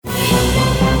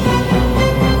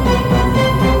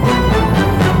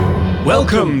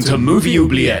Welcome to Movie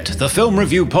Oubliette, the film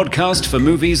review podcast for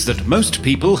movies that most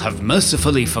people have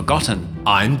mercifully forgotten.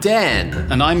 I'm Dan.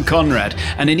 And I'm Conrad,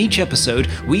 and in each episode,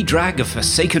 we drag a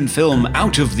forsaken film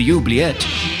out of the oubliette,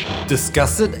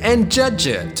 Discuss it and judge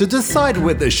it to decide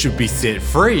whether it should be set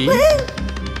free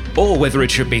or whether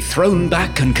it should be thrown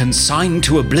back and consigned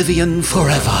to oblivion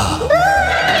forever.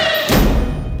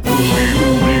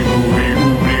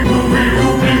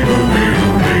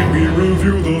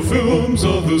 Films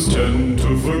others tend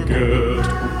to forget.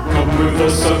 Come with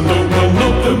us and open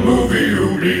up the movie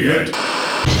oubliette.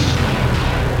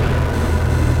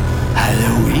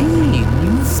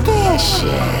 Halloween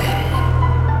special.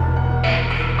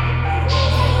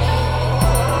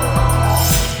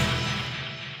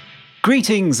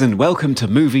 Greetings and welcome to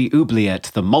Movie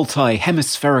Oubliette, the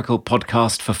multi-hemispherical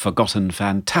podcast for forgotten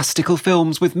fantastical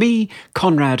films with me,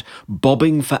 Conrad,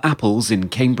 bobbing for apples in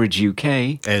Cambridge,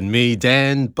 UK. And me,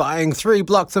 Dan, buying 3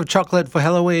 blocks of chocolate for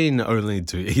Halloween, only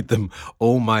to eat them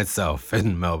all myself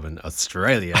in Melbourne,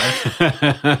 Australia.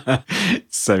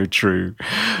 So true.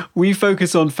 We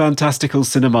focus on fantastical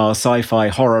cinema, sci-fi,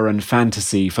 horror and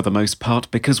fantasy for the most part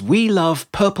because we love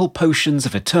purple potions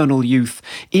of eternal youth,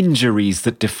 injuries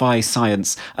that defy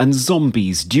science, and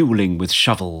zombies dueling with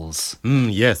shovels.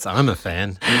 Yes, I'm a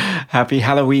fan. Happy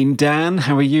Halloween, Dan.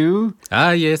 How are you?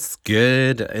 Yes,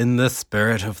 good in the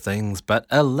spirit of things. But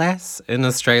alas, in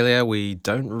Australia, we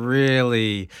don't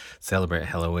really celebrate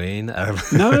Halloween.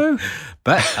 No?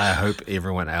 But I hope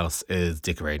everyone else is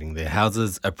decorating their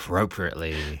houses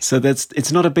appropriately. So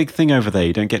it's not a big thing over there?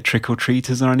 You don't get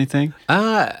trick-or-treaters or anything?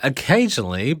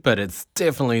 Occasionally, but it's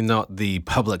definitely not the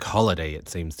public holiday it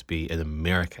seems to be in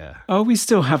America. Oh, we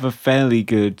still have a fairly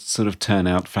good sort of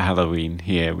turnout for Halloween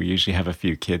here. We usually have a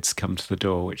few kids come to the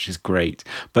door, which is great.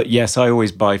 But yes, I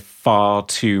always buy far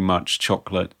too much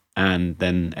chocolate and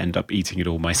then end up eating it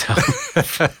all myself.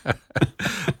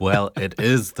 Well, it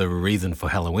is the reason for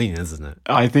Halloween, isn't it?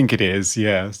 I think it is,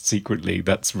 yeah. Secretly,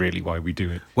 that's really why we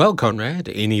do it. Well, Conrad,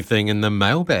 anything in the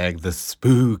mailbag this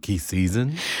spooky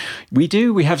season? We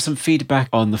do. We have some feedback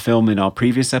on the film in our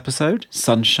previous episode,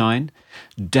 Sunshine.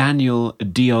 Daniel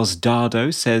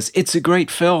Diosdado says, "It's a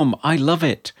great film. I love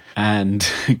it." And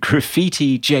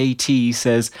Graffiti JT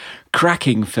says,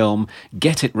 "Cracking film.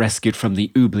 Get it rescued from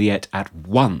the oubliette at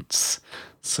once."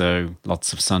 So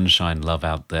lots of Sunshine love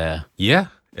out there. Yeah,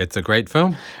 it's a great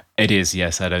film. It is,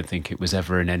 yes. I don't think it was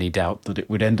ever in any doubt that it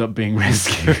would end up being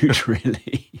rescued,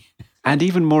 really. And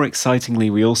even more excitingly,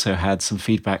 we also had some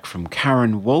feedback from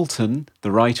Karen Walton,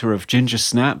 the writer of Ginger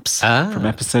Snaps, from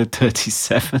episode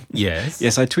 37. Yes.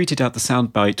 Yes, I tweeted out the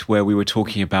soundbite where we were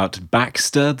talking about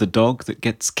Baxter, the dog that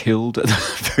gets killed at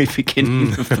the very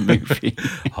beginning of the movie.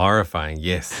 Horrifying,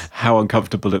 yes. How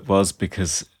uncomfortable it was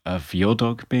because of your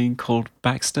dog being called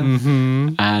Baxter.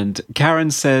 Mm-hmm. And Karen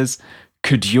says,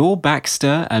 "Could your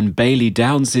Baxter and Bailey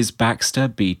Downs' Baxter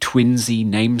be twinsy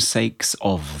namesakes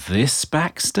of this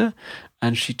Baxter?"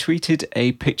 And she tweeted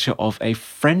a picture of a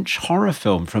French horror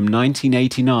film from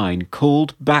 1989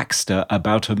 called Baxter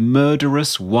about a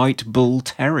murderous white bull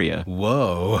terrier.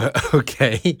 Whoa,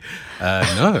 okay.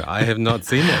 No, I have not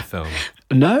seen that film.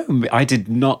 No, I did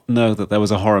not know that there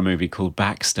was a horror movie called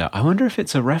Baxter. I wonder if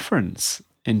it's a reference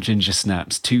in Ginger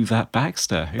Snaps to that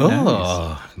Baxter. Who knows?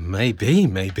 Oh,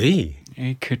 maybe.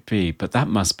 It could be, but that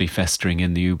must be festering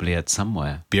in the oubliette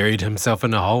somewhere. Buried himself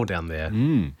in a hole down there.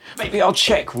 Maybe I'll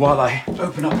check while I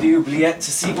open up the oubliette to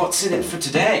see what's in it for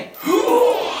today.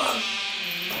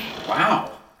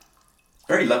 Wow.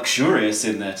 Very luxurious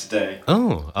in there today.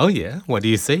 Oh yeah. What do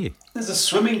you see? There's a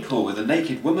swimming pool with a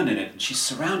naked woman in it, and she's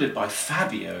surrounded by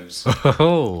Fabios.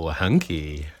 Oh,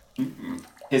 hunky.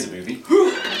 Here's a movie.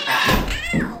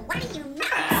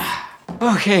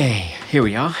 Okay, here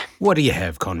we are. What do you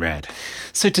have, Conrad?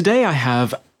 So today I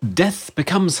have Death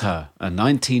Becomes Her, a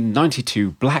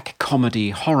 1992 black comedy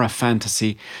horror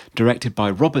fantasy directed by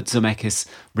Robert Zemeckis,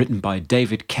 written by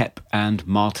David Koepp and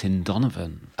Martin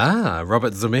Donovan.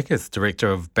 Robert Zemeckis, director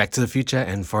of Back to the Future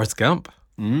and Forrest Gump.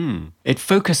 It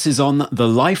focuses on the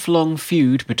lifelong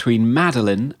feud between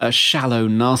Madeline, a shallow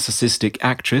narcissistic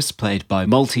actress played by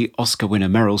multi-Oscar winner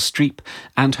Meryl Streep,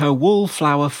 and her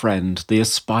wallflower friend, the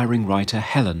aspiring writer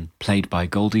Helen, played by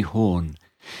Goldie Hawn.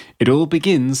 It all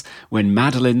begins when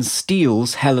Madeline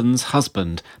steals Helen's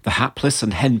husband, the hapless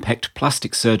and henpecked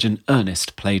plastic surgeon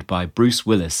Ernest, played by Bruce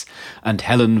Willis, and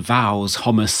Helen vows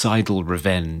homicidal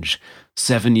revenge.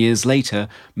 7 years later,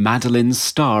 Madeline's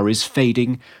star is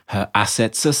fading, her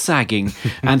assets are sagging,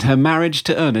 and her marriage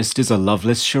to Ernest is a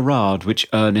loveless charade which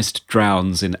Ernest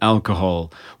drowns in alcohol.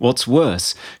 What's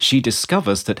worse, she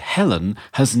discovers that Helen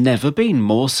has never been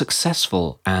more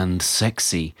successful and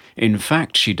sexy. In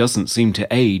fact, she doesn't seem to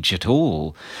age at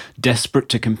all. Desperate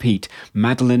to compete,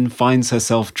 Madeline finds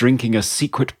herself drinking a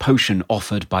secret potion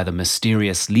offered by the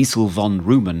mysterious Liesel von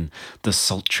Ruhmen, the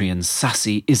sultry and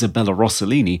sassy Isabella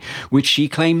Rossellini, which she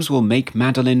claims will make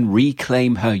Madeline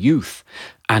reclaim her youth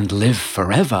and live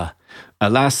forever.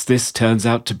 Alas, this turns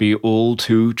out to be all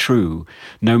too true.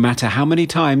 No matter how many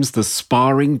times the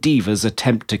sparring divas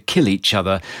attempt to kill each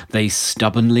other, they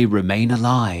stubbornly remain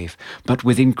alive, but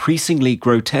with increasingly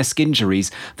grotesque injuries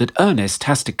that Ernest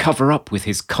has to cover up with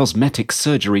his cosmetic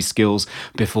surgery skills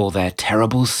before their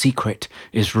terrible secret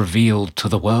is revealed to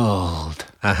the world.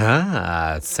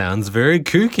 Aha, sounds very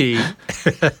kooky.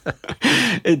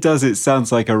 It does. It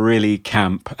sounds like a really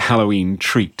camp Halloween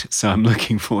treat, so I'm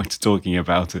looking forward to talking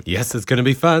about it. Yes, it's going to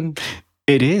be fun.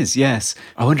 It is, yes.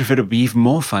 I wonder if it would be even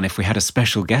more fun if we had a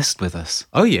special guest with us.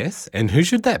 Oh, yes. And who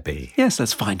should that be? Yes,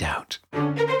 let's find out.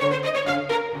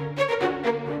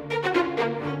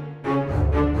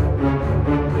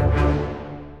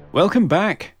 Welcome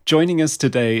back. Joining us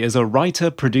today is a writer,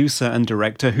 producer, and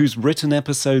director who's written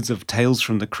episodes of Tales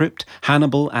from the Crypt,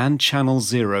 Hannibal, and Channel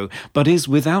Zero, but is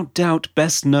without doubt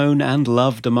best known and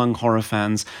loved among horror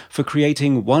fans for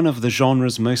creating one of the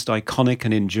genre's most iconic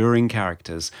and enduring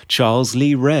characters, Charles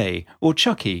Lee Ray, or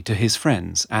Chucky to his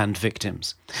friends and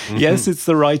victims. Yes, it's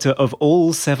the writer of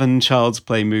all 7 Child's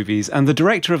Play movies and the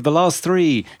director of the last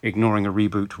 3, ignoring a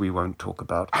reboot we won't talk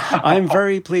about. I'm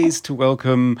very pleased to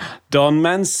welcome Don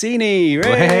Mancini.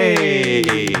 Hey!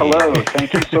 Hello,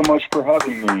 thank you so much for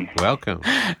having me. Welcome.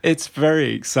 It's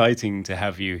very exciting to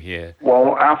have you here.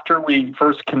 Well, after we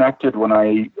first connected, when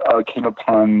I came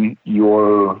upon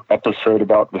your episode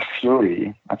about The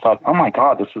Fury, I thought, oh my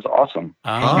God, this is awesome.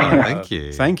 Thank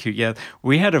you. Thank you. Yeah,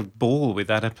 we had a ball with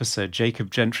that episode.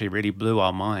 Jacob Gentry really blew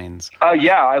our minds.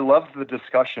 Yeah, I loved the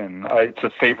discussion. It's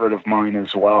a favorite of mine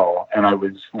as well, and I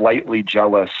was lightly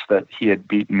jealous that he had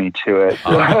beaten me to it.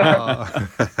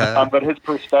 But his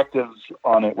perspectives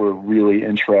on it were really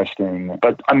interesting.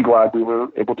 But I'm glad we were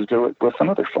able to do it with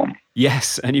another film.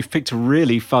 Yes, and you've picked a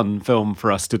really fun film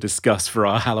for us to discuss for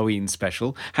our Halloween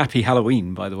special. Happy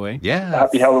Halloween, by the way. Yeah.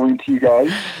 Happy Halloween to you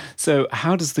guys. So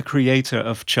how does the creator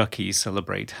of Chucky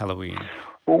celebrate Halloween?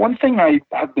 Well, one thing I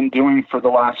have been doing for the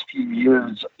last few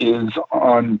years is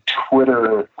on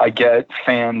Twitter, I get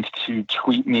fans to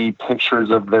tweet me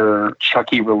pictures of their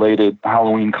Chucky-related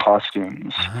Halloween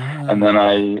costumes. And then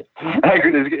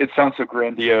it sounds so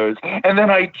grandiose, and then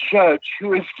I judge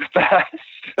who is the best.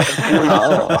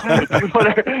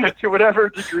 To whatever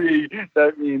degree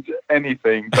that means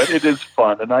anything, but it is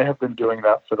fun, and I have been doing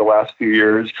that for the last few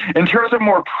years. In terms of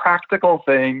more practical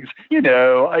things,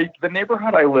 the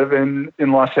neighborhood I live in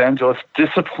Los Angeles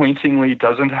disappointingly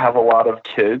doesn't have a lot of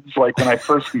kids. Like when I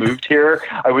first moved here,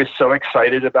 I was so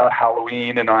excited about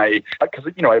Halloween, and because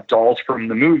I have dolls from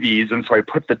the movies, and so I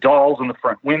put the dolls in the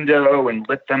front window and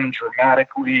lit them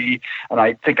dramatically, and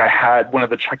I think I had one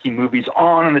of the Chucky movies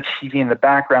on the TV in the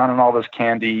background and all this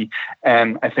candy,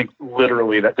 and I think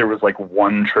literally that there was like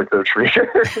one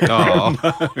trick-or-treater.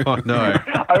 Oh, no.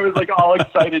 I was like all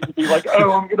excited to be like,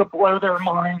 oh, I'm going to blow their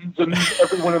minds, and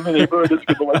everyone in the neighborhood is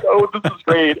going to be like, oh, this is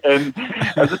great. And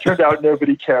as it turned out,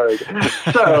 nobody cared.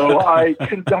 So I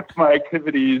conduct my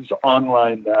activities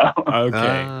online now.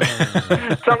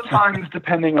 Okay. Sometimes,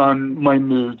 depending on my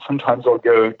mood, sometimes I'll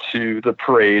go to the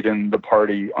parade and the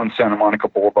party on Santa Monica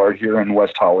Boulevard here in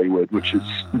West Hollywood, which is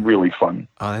really fun.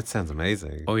 Oh, that sounds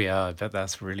amazing. Oh, yeah, I bet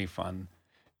that's really fun.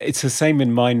 It's the same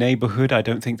in my neighborhood. I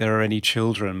don't think there are any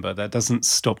children, but that doesn't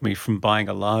stop me from buying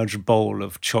a large bowl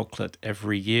of chocolate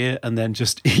every year and then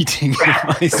just eating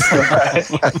it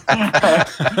myself.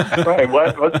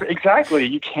 Right. Exactly.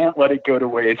 You can't let it go to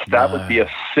waste. That would be a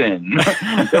sin.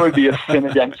 That would be a sin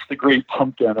against the Great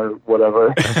Pumpkin or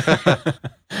whatever.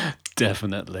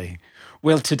 Definitely.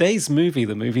 Well, today's movie,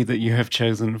 the movie that you have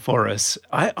chosen for us,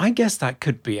 I guess that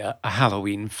could be a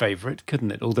Halloween favorite, couldn't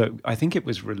it? Although I think it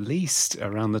was released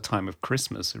around the time of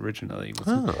Christmas originally,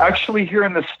 wasn't it? Actually, here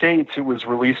in the States, it was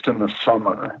released in the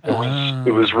summer.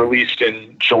 It was released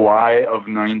in July of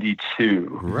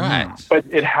 '92. Right. But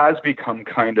it has become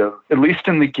kind of, at least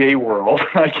in the gay world,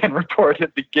 I can report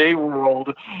it, the gay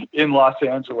world in Los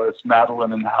Angeles,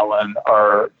 Madeline and Helen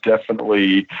are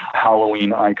definitely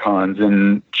Halloween icons,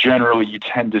 and generally you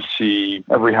tend to see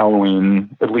every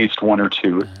Halloween at least one or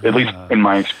two, at least in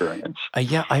my experience.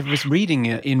 Yeah, I was reading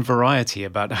in Variety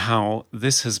about how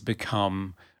this has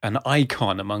become an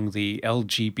icon among the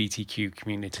LGBTQ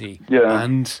community. Yeah.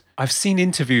 And I've seen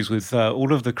interviews with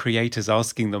all of the creators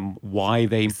asking them why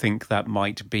they think that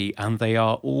might be, and they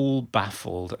are all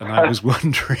baffled. And I was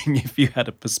wondering if you had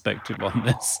a perspective on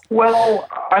this. Well,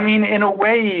 I mean, in a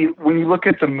way, when you look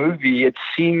at the movie, it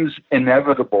seems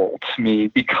inevitable to me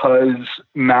because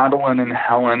Madeline and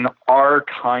Helen are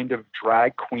kind of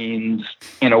drag queens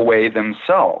in a way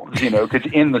themselves, because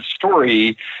in the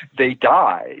story, they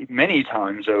die many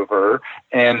times over,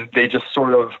 and they just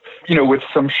sort of, with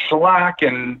some shellac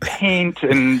and paint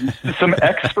and some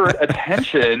expert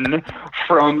attention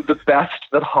from the best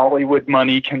that Hollywood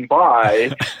money can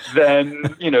buy,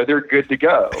 then, they're good to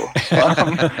go.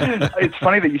 It's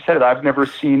funny that you said it. I've never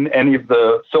seen any of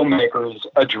the filmmakers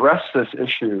address this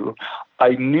issue.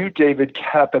 I knew David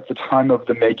Koepp at the time of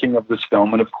the making of this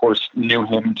film, and of course knew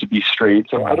him to be straight.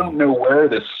 So I don't know where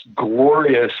this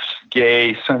glorious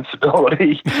gay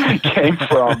sensibility came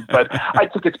from, but I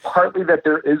think it's partly that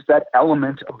there is that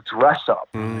element of dress up.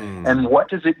 And what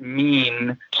does it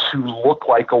mean to look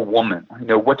like a woman?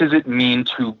 What does it mean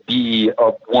to be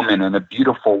a woman and a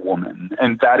beautiful woman?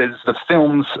 And that is the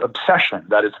film's obsession.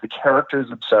 That is the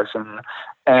character's obsession.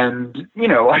 And,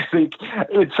 I think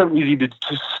it's so easy to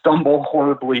stumble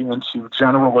horribly into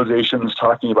generalizations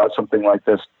talking about something like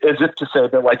this, as if to say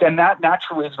that, and that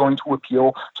naturally is going to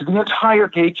appeal to the entire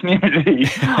gay community.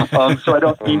 So I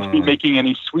don't mean to be making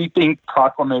any sweeping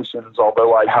proclamations,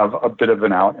 although I have a bit of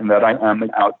an out in that I am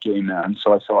an out gay man.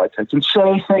 So I feel like I can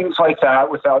say things like that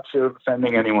without fear of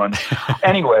offending anyone.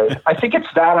 Anyway, I think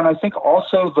it's that. And I think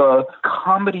also the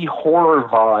comedy horror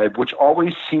vibe, which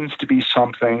always seems to be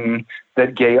something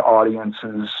that gay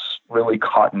audiences really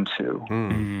cotton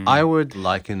to. I would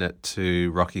liken it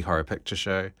to Rocky Horror Picture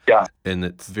Show. Yeah. In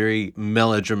its very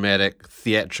melodramatic,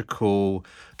 theatrical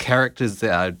characters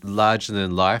that are larger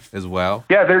than life as well.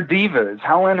 Yeah, they're divas.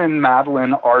 Helen and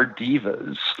Madeline are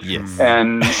divas. Yes.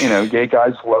 And, gay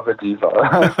guys love a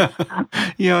diva.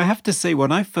 Yeah, I have to say,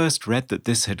 when I first read that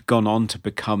this had gone on to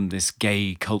become this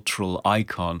gay cultural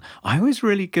icon, I was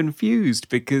really confused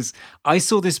because I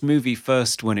saw this movie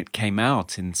first when it came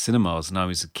out in cinemas and I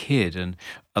was a kid, and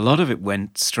a lot of it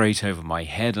went straight over my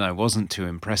head and I wasn't too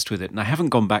impressed with it, and I haven't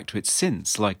gone back to it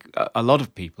since, like a lot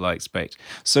of people, I expect.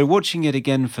 So watching it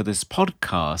again for this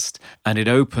podcast, and it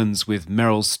opens with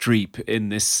Meryl Streep in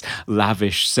this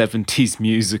lavish 70s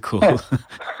musical.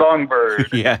 Songbird.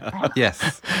 Yeah.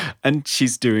 Yes. And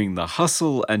she's doing The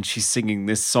Hustle, and she's singing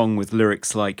this song with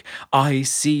lyrics like, I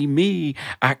see me,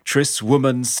 actress,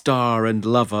 woman, star and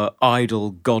lover,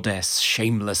 idol, goddess,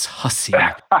 shameless hussy.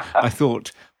 I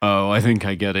thought, oh, I think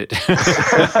I get it.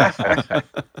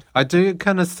 I do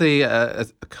kind of see a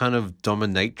kind of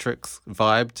dominatrix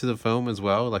vibe to the film as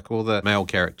well. Like all the male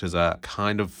characters are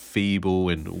kind of feeble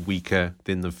and weaker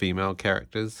than the female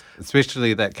characters.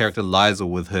 Especially that character Liesl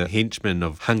with her henchman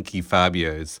of hunky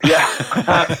Fabios.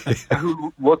 Yeah.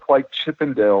 Who look like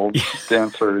Chippendale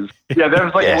dancers. Yeah, that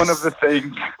was one of the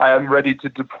things I am ready to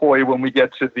deploy when we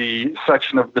get to the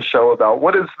section of the show about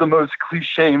what is the most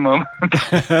cliche moment.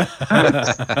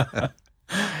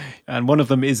 And one of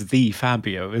them is the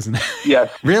Fabio, isn't it? Yes.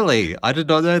 Really? I did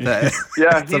not know that.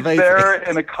 Yeah, he's amazing. there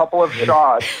in a couple of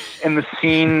shots. In the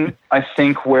scene, I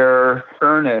think, where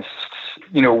Ernest,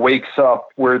 wakes up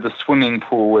where the swimming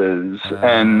pool is,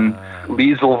 and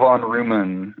Liesl von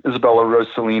Ruhmen, Isabella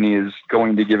Rossellini, is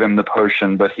going to give him the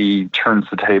potion, but he turns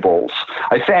the tables.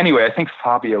 I think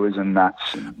Fabio is in that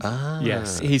scene.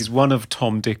 Yes, he's one of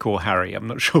Tom, Dick, or Harry. I'm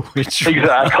not sure which.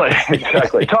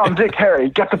 Exactly. Tom, Dick, Harry,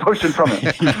 get the potion from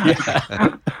him.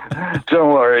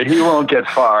 Don't worry, he won't get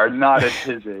far, not at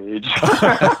his age.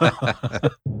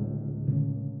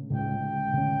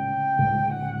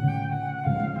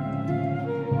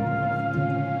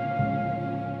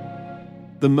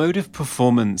 The mode of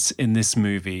performance in this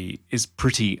movie is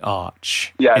pretty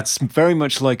arch. Yeah. It's very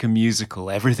much like a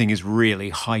musical. Everything is really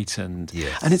heightened.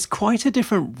 Yes. And it's quite a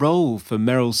different role for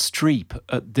Meryl Streep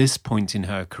at this point in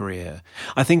her career.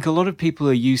 I think a lot of people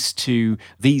are used to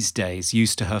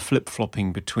her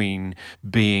flip-flopping between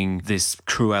being this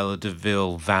Cruella de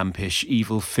Vil vampish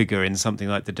evil figure in something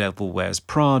like The Devil Wears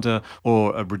Prada,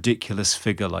 or a ridiculous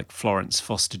figure like Florence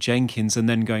Foster Jenkins, and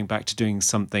then going back to doing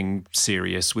something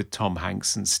serious with Tom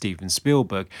Hanks and Steven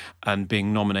Spielberg and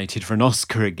being nominated for an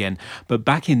Oscar again. But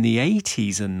back in the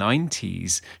 80s and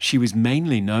 90s, she was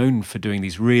mainly known for doing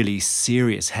these really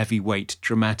serious, heavyweight,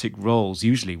 dramatic roles,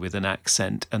 usually with an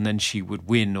accent, and then she would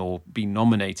win or be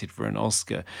nominated for an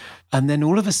Oscar. And then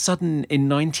all of a sudden in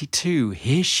 92,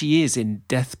 here she is in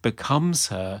Death Becomes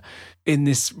Her, in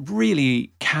this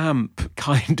really camp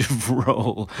kind of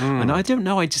role. And I don't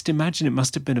know, I just imagine it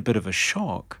must have been a bit of a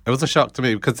shock. It was a shock to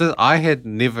me because I had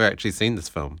never actually seen this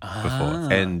film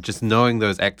before. And just knowing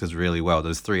those actors really well,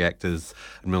 those three actors,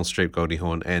 Meryl Streep, Goldie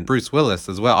Hawn, and Bruce Willis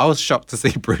as well. I was shocked to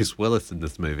see Bruce Willis in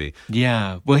this movie.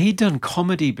 Yeah, well, he'd done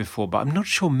comedy before, but I'm not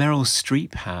sure Meryl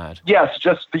Streep had. Yes,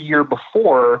 just the year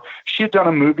before, she had done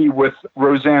a movie with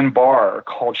Roseanne Barr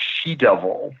called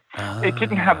She-Devil. It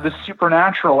didn't have the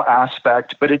supernatural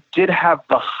aspect, but it did have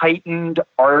the heightened,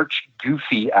 arch,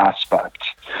 goofy aspect.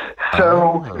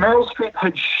 So Meryl Streep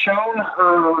had shown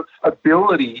her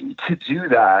ability to do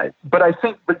that. But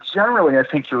generally, I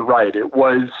think you're right. It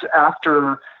was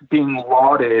after being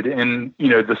lauded in,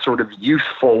 the sort of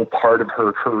youthful part of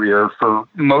her career for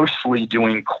mostly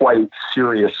doing quite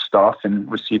serious stuff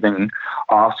and receiving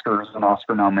Oscars and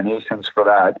Oscar nominations for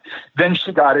that. Then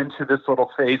she got into this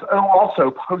little phase. Oh,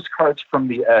 also Postcards from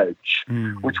the Edge,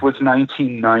 which was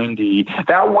 1990.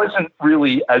 That wasn't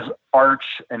really as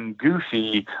arch and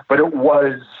goofy, but it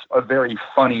was a very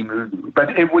funny movie.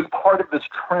 But it was part of this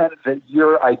trend that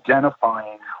you're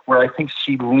identifying, where I think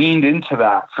she leaned into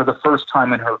that for the first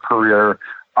time in her career,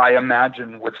 I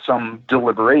imagine with some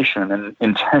deliberation and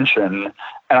intention.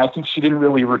 And I think she didn't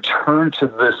really return to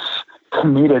this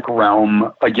comedic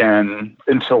realm again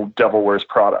until Devil Wears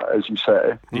Prada, as you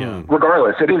say. Yeah.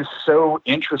 Regardless, it is so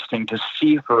interesting to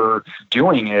see her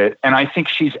doing it, and I think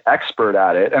she's expert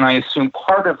at it. And I assume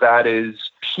part of that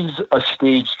is she's a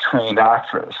stage-trained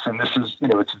actress, and this is,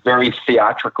 it's very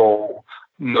theatrical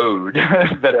mode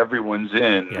that everyone's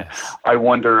in. Yes. I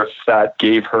wonder if that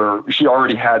gave her, she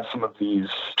already had some of these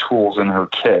tools in her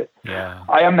kit. Yeah.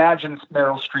 I imagine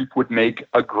Meryl Streep would make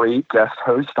a great guest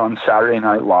host on Saturday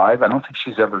Night Live. I don't think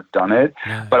she's ever done it,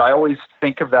 but I always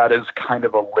think of that as kind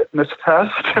of a litmus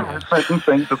test for certain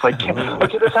things. It's like,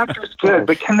 okay, this actor's good,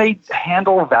 but can they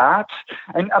handle that?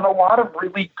 And a lot of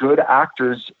really good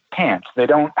actors can't. They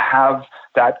don't have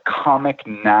that comic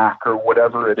knack or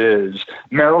whatever it is.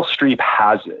 Meryl Streep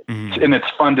has it, and it's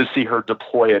fun to see her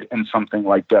deploy it in something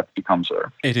like Death Becomes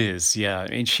Her. It is, yeah.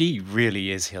 I mean, she really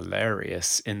is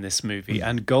hilarious in this movie,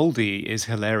 and Goldie is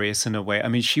hilarious in a way. I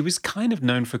mean, she was kind of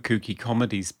known for kooky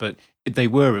comedies, but they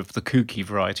were of the kooky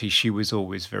variety. She was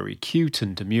always very cute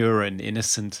and demure and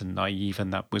innocent and naive,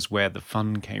 and that was where the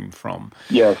fun came from.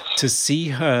 Yes. To see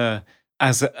her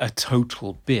as a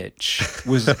total bitch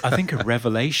was, I think, a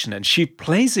revelation. And she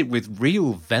plays it with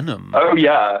real venom. Oh,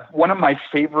 yeah. One of my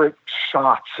favorite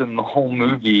shots in the whole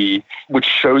movie, which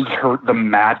shows her, the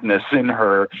madness in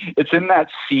her, it's in that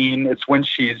scene. It's when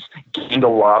she's gained a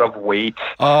lot of weight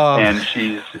and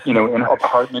she's, in an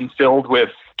apartment filled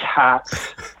with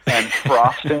cats and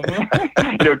frosting,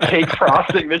 cake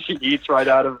frosting that she eats right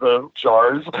out of the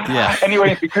jars. Yeah.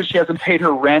 Anyway, because she hasn't paid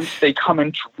her rent, they come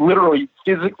and literally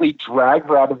physically drag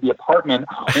her out of the apartment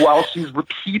while she's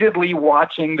repeatedly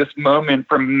watching this moment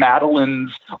from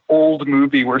Madeline's old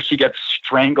movie where she gets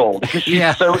strangled.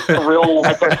 She's so thrilled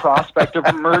at the prospect of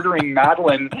murdering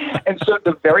Madeline. And so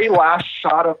the very last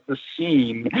shot of the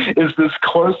scene is this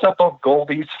close-up of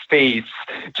Goldie's face,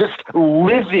 just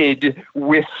livid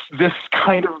with this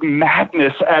kind of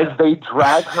madness as they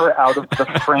drag her out of the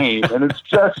frame. And it's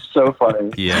just so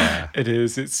funny. Yeah, it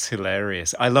is. It's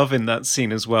hilarious. I love in that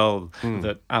scene as well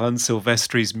that Alan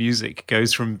Silvestri's music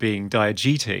goes from being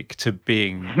diegetic to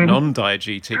being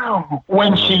non-diegetic.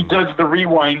 When she does the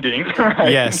rewinding.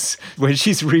 Right? Yes. When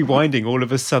she's rewinding, all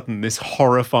of a sudden this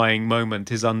horrifying moment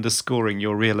is underscoring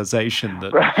your realization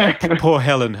that poor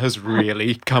Helen has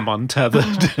really come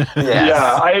untethered.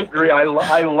 Yeah, I agree. I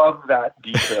love that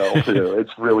detail too.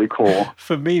 It's really cool.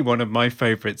 For me, one of my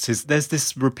favorites is there's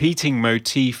this repeating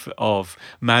motif of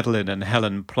Madeline and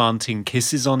Helen planting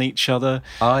kisses on each other.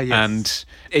 And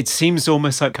it seems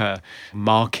almost like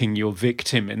marking your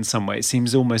victim in some way. It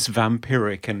seems almost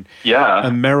vampiric. And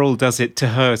Meryl does it to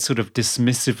her sort of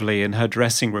dismissively in her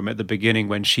dressing room at the beginning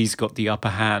when she's got the upper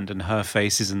hand and her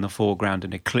face is in the foreground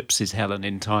and eclipses Helen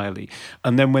entirely.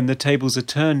 And then when the tables are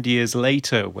turned years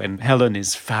later, when Helen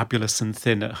is fabulous and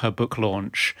thin at her book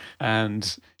launch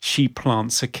and she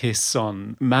plants a kiss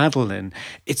on Madeline,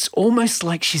 it's almost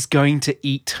like she's going to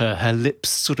eat her. Her lips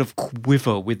sort of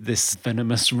quiver with this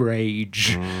venomous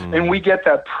rage. And we get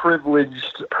that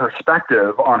privileged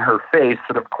perspective on her face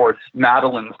that, of course,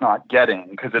 Madeline's not getting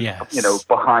because it's,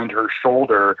 behind her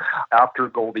shoulder after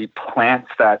Goldie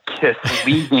plants that kiss,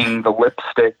 leaving the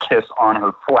lipstick kiss on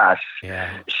her flesh.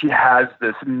 Yeah. She has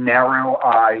this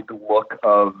narrow-eyed look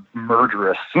of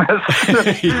murderousness.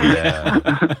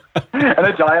 And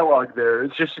the dialogue there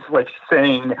is just like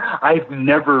saying, I've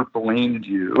never blamed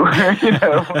you.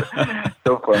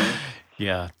 So funny.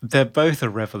 Yeah, they're both a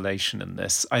revelation in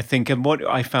this, I think. And what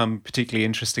I found particularly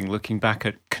interesting looking back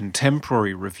at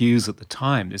contemporary reviews at the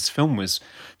time, this film was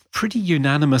pretty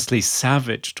unanimously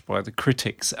savaged by the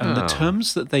critics. And the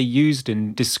terms that they used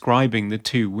in describing the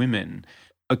two women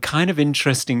are kind of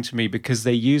interesting to me because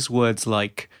they use words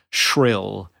like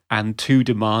shrill and too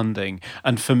demanding.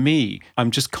 And for me, I'm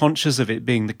just conscious of it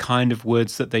being the kind of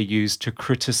words that they use to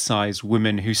criticize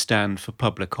women who stand for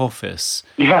public office.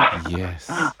 Yeah. Yes.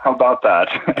 How about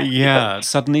that? Yeah,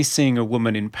 suddenly seeing a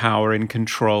woman in power, in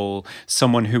control,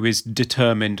 someone who is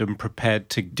determined and prepared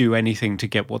to do anything to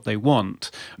get what they want.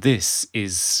 This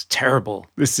is terrible.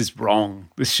 This is wrong.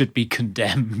 This should be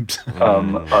condemned.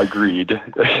 Agreed.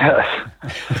 Yes.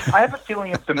 I have a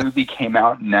feeling if the movie came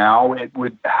out now, it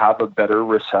would have a better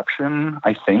reception,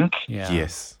 I think. Yeah.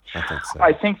 Yes, I think so.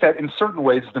 I think that in certain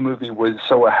ways the movie was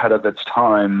so ahead of its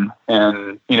time,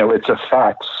 and its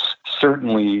effects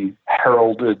certainly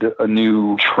heralded a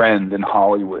new trend in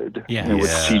Hollywood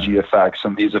with CG effects,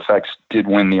 and these effects did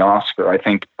win the Oscar, I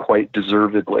think, quite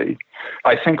deservedly.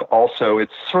 I think also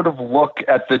it's sort of look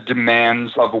at the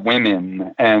demands of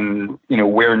women and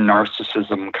where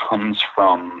narcissism comes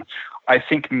from. I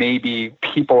think maybe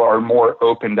people are more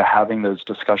open to having those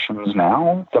discussions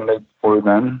now than they were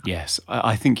then. Yes,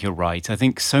 I think you're right. I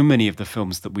think so many of the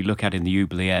films that we look at in the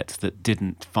oubliette that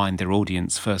didn't find their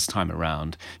audience first time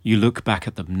around, you look back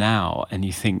at them now and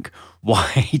you think,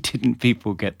 why didn't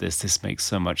people get this? This makes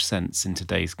so much sense in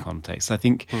today's context. I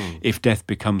think if Death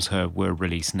Becomes Her were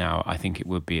released now, I think it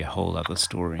would be a whole other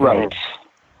story. Right.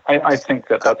 I think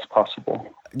that's possible.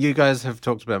 You guys have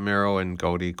talked about Meryl and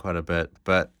Goldie quite a bit,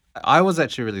 but I was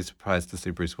actually really surprised to see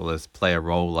Bruce Willis play a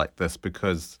role like this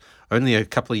because only a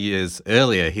couple of years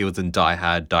earlier he was in Die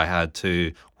Hard, Die Hard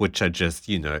 2, which are just,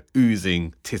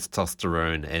 oozing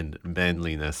testosterone and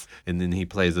manliness. And then he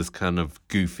plays this kind of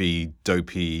goofy,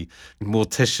 dopey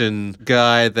mortician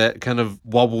guy that kind of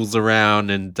wobbles around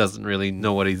and doesn't really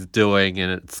know what he's doing.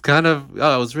 And it's kind of,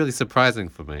 it was really surprising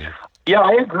for me. Yeah,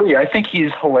 I agree. I think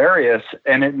he's hilarious,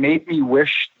 and it made me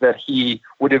wish that he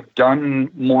would have done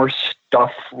more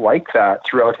stuff like that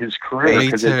throughout his career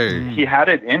because he had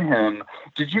it in him.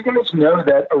 Did you guys know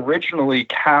that originally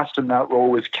cast in that role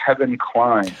was Kevin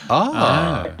Kline?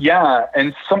 Yeah,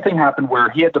 and something happened where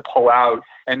he had to pull out,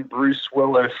 and Bruce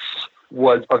Willis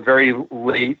was a very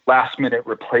late, last-minute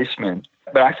replacement.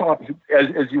 But I thought,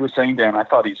 as you were saying, Dan, I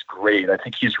thought he's great. I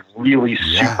think he's really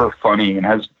super funny and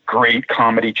has great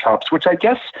comedy chops, which I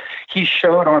guess he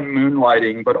showed on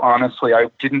Moonlighting, but honestly, I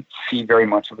didn't see very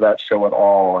much of that show at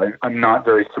all. I'm not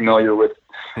very familiar with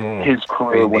his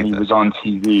career when he was on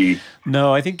TV.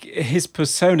 No, I think his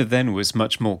persona then was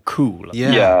much more cool.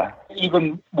 Yeah.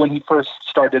 Even when he first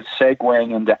started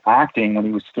segueing into acting when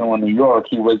he was still in New York,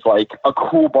 he was like a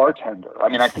cool bartender. I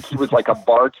mean, I think he was like a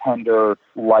bartender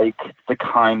like the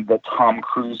kind that Tom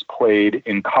Cruise played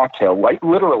in Cocktail. Like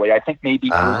literally, I think maybe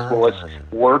Bruce Willis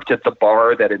worked at the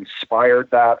bar that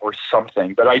inspired that or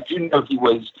something. But I do know he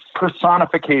was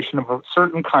personification of a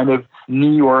certain kind of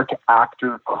New York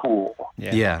actor cool.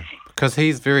 Yeah, because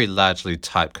he's very largely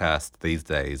typecast these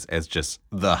days as just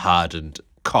the hardened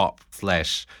cop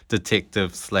 /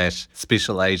 detective /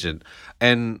 special agent.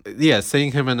 And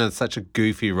seeing him in such a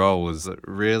goofy role was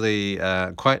really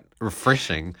quite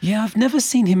refreshing. Yeah, I've never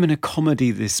seen him in a comedy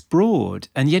this broad,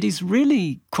 and yet he's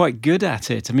really quite good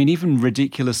at it. I mean, even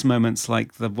ridiculous moments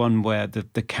like the one where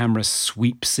the camera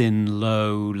sweeps in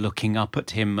low, looking up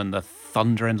at him, and the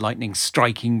thunder and lightning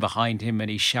striking behind him, and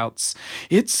he shouts,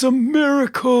 "It's a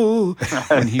miracle!"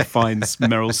 when he finds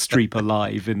Meryl Streep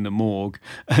alive in the morgue.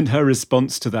 And her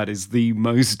response to that is the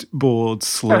most bored,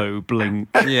 slow blink.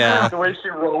 Yeah. The way she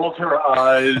rolls her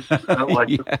eyes,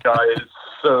 this guy is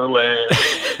so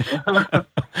lame.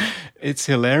 It's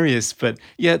hilarious, but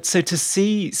so to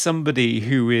see somebody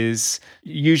who is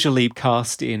usually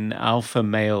cast in alpha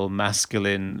male,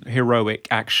 masculine, heroic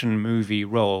action movie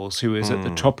roles, who is at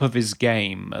the top of his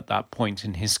game at that point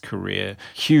in his career,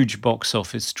 huge box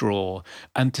office draw,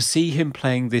 and to see him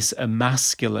playing this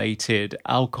emasculated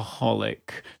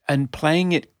alcoholic and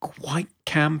playing it quite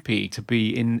campy to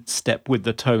be in step with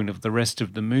the tone of the rest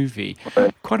of the movie.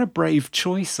 Quite a brave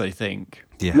choice, I think.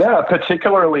 Yeah,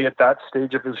 particularly at that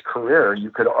stage of his career, you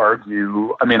could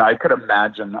argue, I could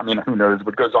imagine, who knows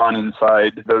what goes on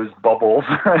inside those bubbles,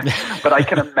 but I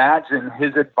can imagine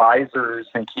his advisors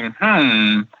thinking,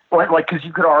 because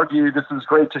you could argue this is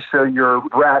great to show your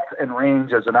breadth and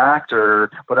range as an actor,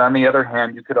 but on the other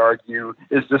hand, you could argue,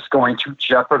 is this going to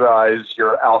jeopardize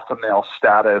your alpha male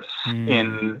status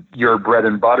in your bread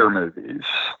and butter movies?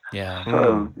 Yeah.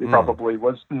 So it probably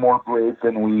was more brave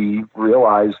than we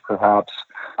realized, perhaps.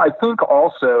 I think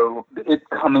also it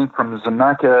coming from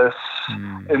Zemeckis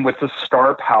and with the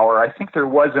star power, I think there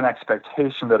was an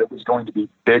expectation that it was going to be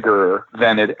bigger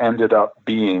than it ended up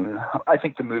being. I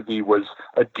think the movie was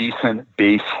a decent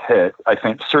base hit. I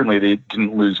think certainly they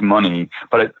didn't lose money,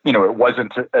 but it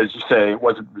wasn't, as you say, it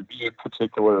wasn't reviewed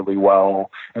particularly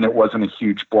well, and it wasn't a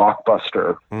huge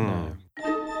blockbuster.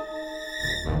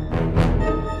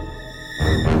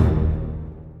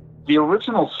 The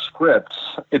original script,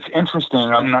 it's interesting,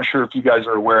 I'm not sure if you guys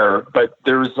are aware, but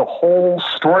there's a whole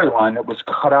storyline that was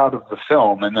cut out of the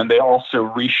film, and then they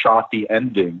also reshot the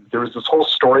ending. There was this whole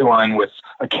storyline with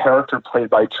a character played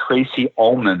by Tracy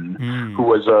Ullman, who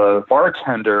was a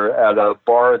bartender at a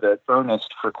bar that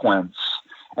Ernest frequents.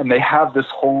 And they have this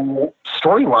whole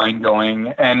storyline going,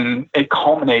 and it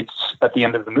culminates at the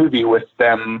end of the movie with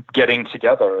them getting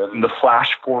together. And the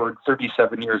flash forward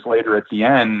 37 years later at the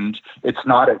end, it's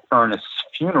not at Ernest's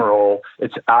funeral.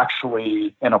 It's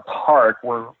actually in a park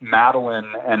where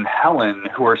Madeline and Helen,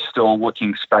 who are still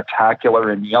looking spectacular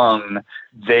and young,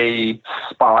 they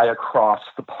spy across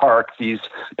the park these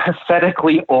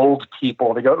pathetically old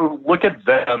people. They go, "Oh, look at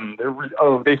them.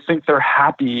 They think they're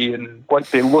happy and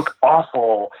they look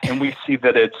awful." And we see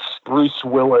that it's Bruce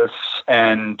Willis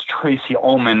and Tracy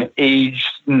Ullman, aged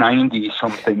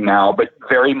 90-something now, but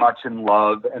very much in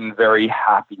love and very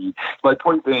happy. My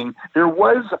point being, there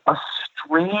was a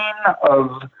strain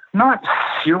of not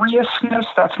seriousness,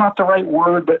 that's not the right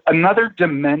word, but another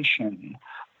dimension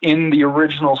in the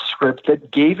original script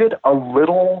that gave it a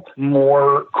little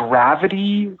more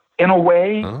gravity in a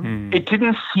way. It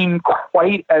didn't seem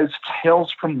quite as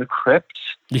Tales from the Crypt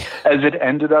as it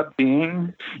ended up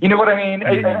being. You know what I mean?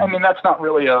 I mean, that's not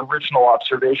really an original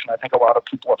observation. I think a lot of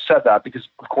people have said that because,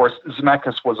 of course,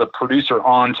 Zemeckis was a producer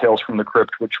on Tales from the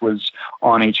Crypt, which was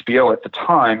on HBO at the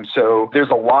time. So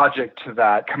there's a logic to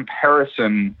that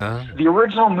comparison. The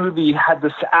original movie had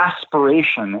this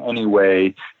aspiration,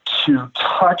 anyway, to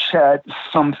touch at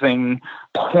something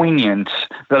poignant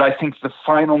that I think the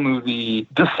final movie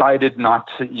decided not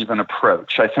to even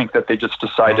approach. I think that they just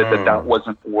decided that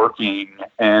wasn't working,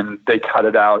 and they cut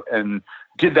it out and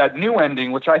did that new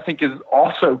ending, which I think is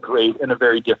also great in a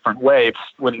very different way. It's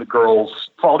when the girls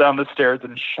fall down the stairs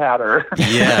and shatter.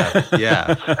 Yeah.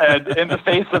 And in the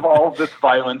face of all of this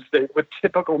violence, with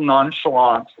typical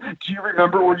nonchalance, do you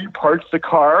remember where you parked the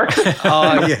car?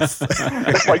 Oh, yes.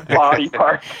 It's like body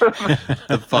parts.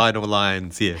 The final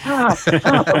lines, and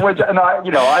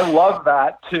I love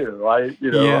that too.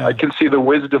 I can see the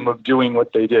wisdom of doing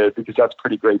what they did because that's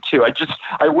pretty great too.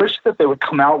 I wish that they would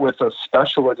come out with a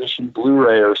special edition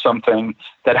Blu-ray or something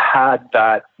that had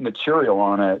that material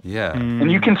on it. Yeah.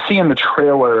 And you can see in the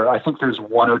trailer, I think there's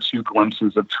one or two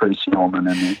glimpses of Tracy Ullman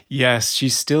in it. Yes,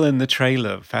 she's still in the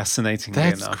trailer, fascinatingly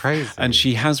enough. That's crazy. And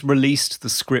she has released the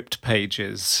script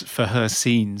pages for her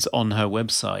scenes on her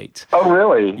website. Oh,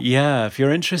 really? Yeah, if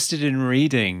you're interested in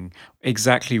reading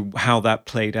exactly how that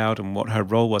played out and what her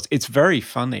role was, it's very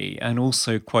funny and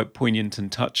also quite poignant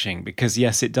and touching because,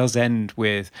 yes, it does end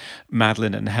with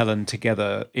Madeline and Helen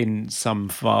together in some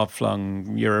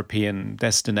far-flung European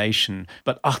destination,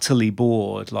 but utterly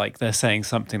bored. Like they're saying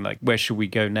something like, where should we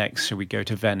go next? Should we go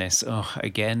to Venice? Oh,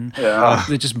 again? Yeah.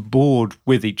 They're just bored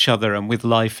with each other and with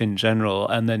life in general.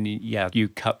 And then, you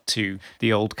cut to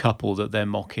the old couple that they're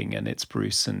mocking, and it's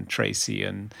Bruce and Tracy.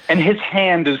 And his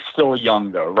hand is still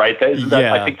young, though, right?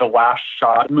 I think the last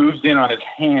shot moves in on his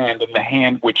hand, and the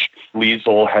hand which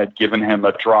Liesl had given him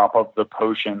a drop of the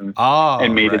potion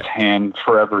and made his hand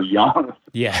forever young.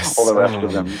 Yes. All the rest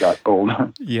of them got old.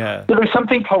 Yeah. So there's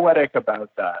something poetic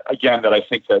about that, again, that I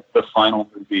think that the final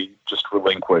movie just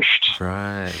relinquished.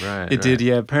 Right. It did,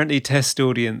 yeah. Apparently test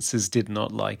audiences did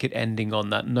not like it ending on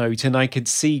that note, and I could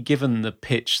see, given the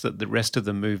pitch that the rest of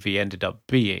the movie ended up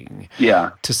being,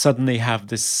 to suddenly have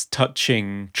this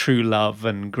touching true love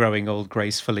and growing old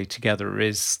gracefully together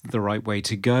is the right way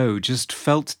to go. Just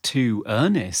felt too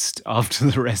earnest after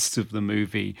the rest of the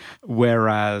movie,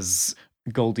 whereas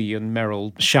Goldie and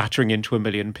Meryl shattering into a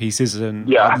million pieces and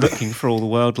looking for all the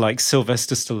world like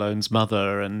Sylvester Stallone's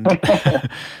mother and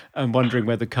and wondering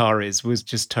where the car is was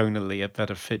just tonally a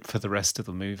better fit for the rest of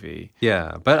the movie.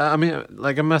 Yeah, but I mean,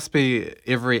 like, it must be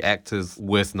every actor's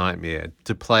worst nightmare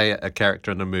to play a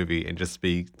character in a movie and just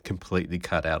be completely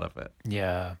cut out of it.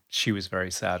 Yeah, she was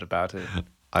very sad about it.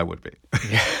 I would be.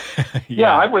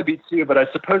 Yeah, I would be too, but I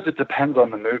suppose it depends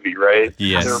on the movie, right?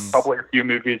 Yes. There are probably a few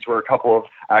movies where a couple of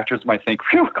actors might think,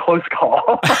 phew, close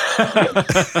call.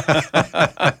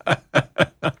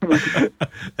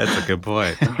 That's a good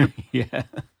point. Yeah.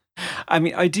 I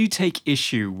mean, I do take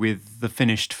issue with the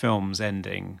finished film's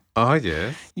ending. Oh,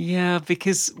 yes. Yeah,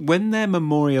 because when they're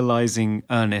memorializing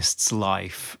Ernest's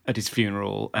life at his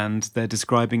funeral and they're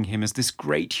describing him as this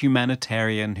great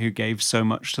humanitarian who gave so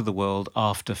much to the world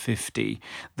after 50,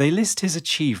 they list his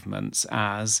achievements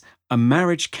as a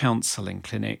marriage counseling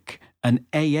clinic, an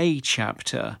AA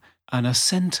chapter, and a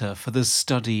centre for the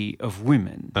study of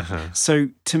women. So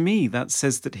to me, that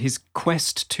says that his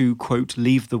quest to, quote,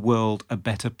 leave the world a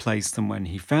better place than when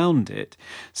he found it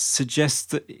suggests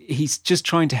that he's just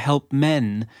trying to help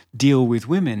men deal with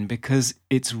women because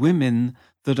it's women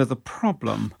that are the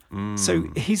problem. So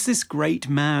he's this great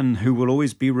man who will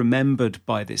always be remembered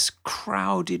by this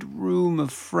crowded room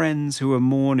of friends who are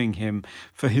mourning him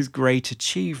for his great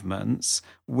achievements,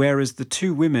 whereas the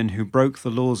two women who broke the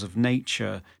laws of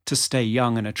nature to stay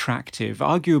young and attractive,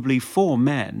 arguably for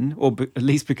men, or at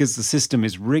least because the system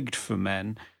is rigged for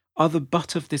men, are the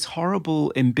butt of this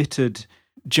horrible, embittered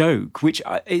joke, which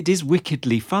it is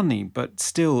wickedly funny, but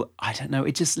still, I don't know,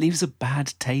 it just leaves a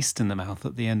bad taste in the mouth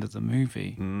at the end of the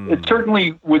movie. It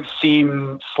certainly would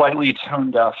seem slightly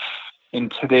tone deaf in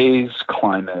today's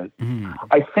climate.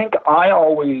 I think I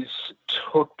always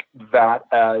took that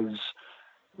as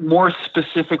more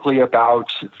specifically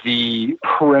about the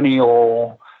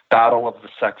perennial battle of the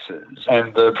sexes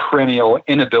and the perennial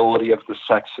inability of the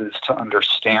sexes to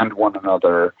understand one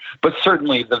another. But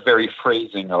certainly the very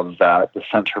phrasing of that, the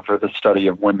Center for the Study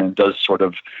of Women, does sort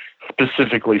of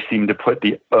specifically seem to put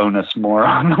the onus more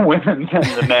on the women than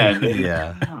the men.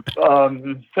 Yeah.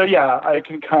 So yeah, I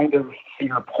can kind of see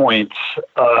your point.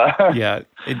 Yeah,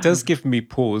 it does give me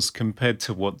pause compared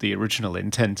to what the original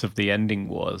intent of the ending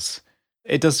was.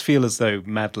 It does feel as though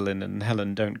Madeline and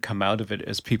Helen don't come out of it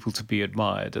as people to be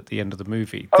admired at the end of the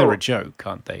movie. They're a joke,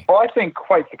 aren't they? Well, I think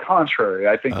quite the contrary.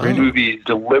 I think the movie's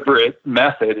deliberate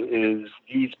method is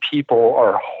these people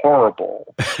are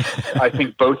horrible. I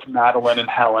think both Madeline and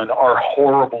Helen are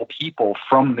horrible people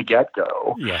from the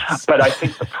get-go. Yes. But I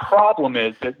think the problem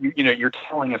is that you're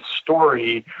telling a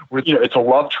story where it's a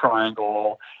love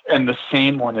triangle and the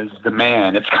same one is the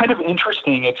man. It's kind of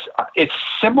interesting. It's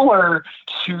similar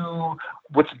to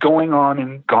what's going on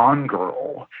in Gone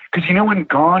Girl. Because, in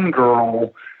Gone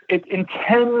Girl, it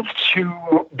intends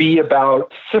to be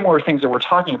about similar things that we're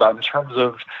talking about in terms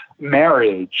of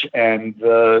marriage and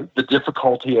the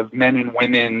difficulty of men and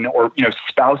women or,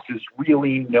 spouses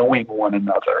really knowing one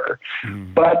another.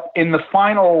 But in the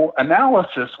final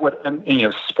analysis,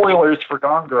 spoilers for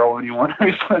Gone Girl, anyone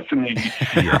who's listening,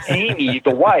 Amy,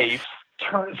 the wife,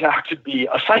 turns out to be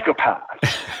a psychopath.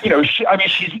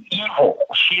 She's evil.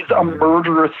 She's a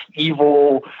murderous,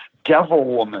 evil devil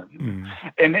woman.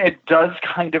 And it does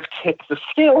kind of tip the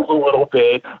scales a little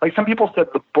bit. Like some people said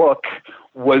the book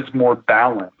was more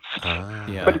balanced.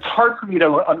 But it's hard for me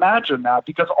to imagine that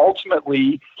because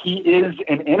ultimately he is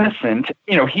an innocent.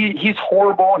 He's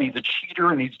horrible and he's a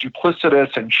cheater and he's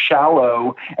duplicitous and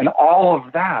shallow and all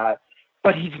of that.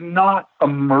 But he's not a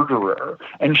murderer,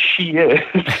 and she is.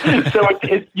 So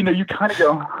you kind of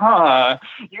go,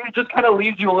 it just kind of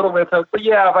leaves you a little bit of,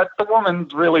 but the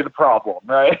woman's really the problem,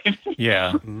 right?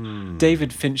 Yeah.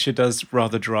 David Fincher does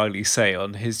rather dryly say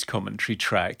on his commentary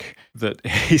track that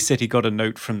he said he got a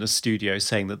note from the studio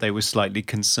saying that they were slightly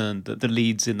concerned that the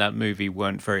leads in that movie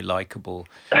weren't very likable.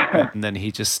 And then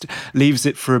he just leaves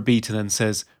it for a beat and then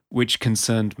says, which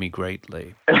concerned me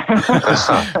greatly.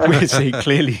 Which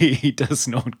he does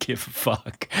not give a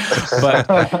fuck. But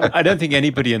I don't think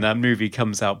anybody in that movie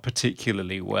comes out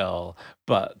particularly well.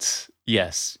 But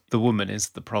yes, the woman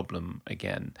is the problem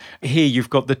again. Here you've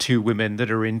got the two women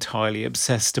that are entirely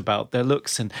obsessed about their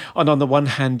looks. And on the one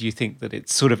hand, you think that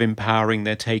it's sort of empowering,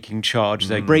 they're taking charge,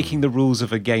 they're breaking the rules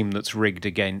of a game that's rigged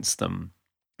against them.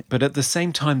 But at the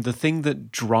same time, the thing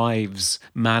that drives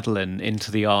Madeline into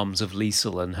the arms of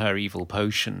Liesl and her evil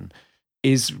potion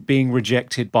is being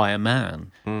rejected by a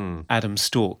man, Adam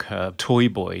Stork, her toy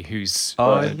boy, who's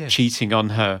cheating on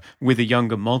her with a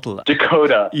younger model.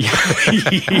 Dakota.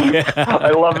 Yeah.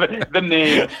 I love it. The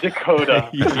name, Dakota.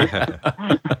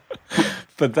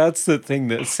 But that's the thing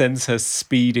that sends her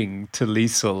speeding to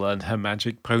Liesl and her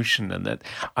magic potion, and that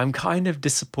I'm kind of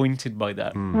disappointed by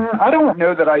that. I don't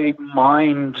know that I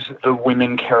mind the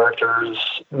women characters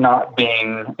not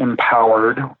being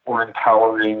empowered or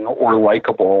empowering or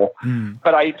likable,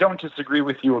 but I don't disagree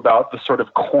with you about the sort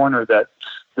of corner that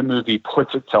the movie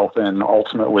puts itself in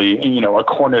ultimately, a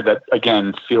corner that,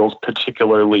 again, feels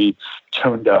particularly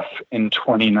tone deaf in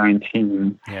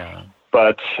 2019. Yeah.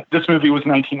 But this movie was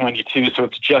 1992, so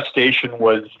its gestation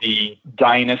was the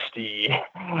Dynasty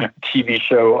TV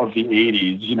show of the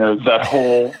 80s, that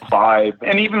whole vibe.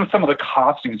 And even some of the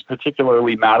costumes,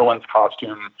 particularly Madeline's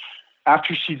costume,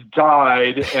 after she's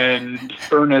died and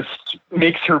Ernest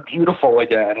makes her beautiful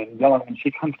again and young, and she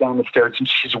comes down the stairs and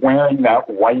she's wearing that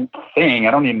white thing.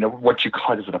 I don't even know what you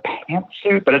call it. Is it a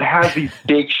pantsuit? But it has these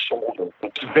big shoulders.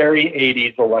 It's very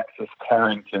 80s Alexis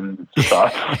Carrington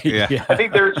stuff. Yeah. I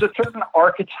think there's a certain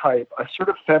archetype, a sort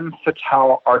of femme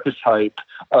fatale archetype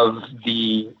of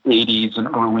the 80s and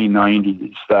early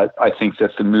 90s that I think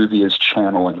that the movie is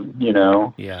channeling, you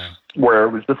know? Yeah. Where it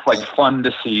was just like fun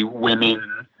to see women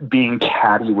being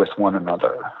catty with one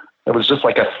another. It was just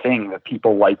like a thing that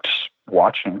people liked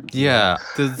watching. Yeah,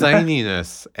 the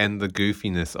zaniness and the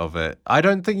goofiness of it, I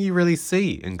don't think you really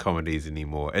see in comedies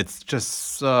anymore. It's just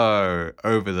so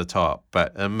over the top,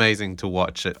 but amazing to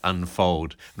watch it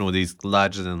unfold and all these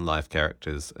larger-than-life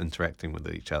characters interacting with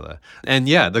each other. And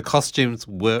yeah, the costumes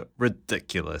were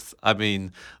ridiculous. I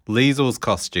mean, Liesel's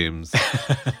costumes.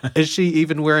 Is she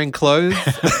even wearing clothes?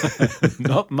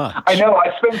 Not much. I know.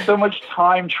 I spent so much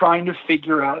time trying to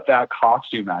figure out that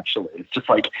costume, actually. It's just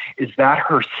like, is that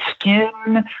her skin?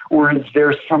 Or is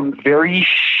there some very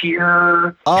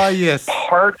sheer yes.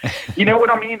 part? You know what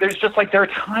I mean? There's just like, there are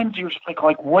times you're just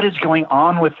like, what is going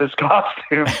on with this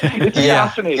costume? It's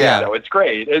fascinating, though. It's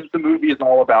great. As the movie is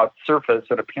all about surface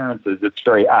and appearances, it's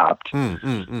very apt.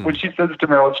 When she says to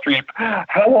Meryl Streep,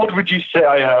 how old would you say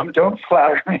I am? Don't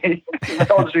flatter me.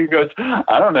 Meryl Streep goes,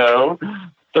 I don't know,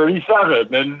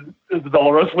 37. And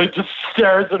Isabella Rossellini just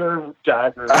stares at her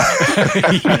dagger.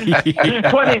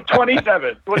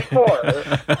 27, 24.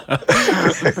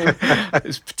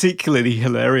 It's particularly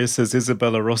hilarious as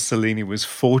Isabella Rossellini was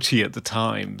 40 at the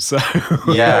time. So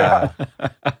Yeah.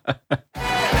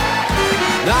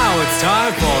 Now it's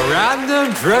time for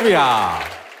Random Trivia.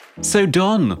 So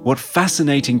Don, what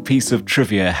fascinating piece of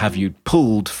trivia have you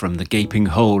pulled from the gaping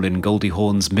hole in Goldie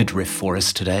Hawn's midriff for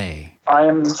us today? I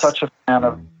am such a fan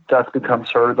of Death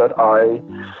Becomes Her that I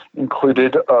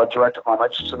included a direct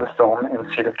homage to the film in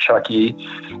Seed of Chucky.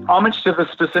 Homage to the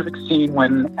specific scene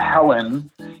when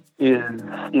Helen is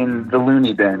in the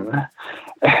loony bin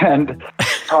and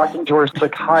talking to her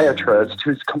psychiatrist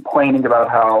who's complaining about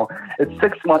how it's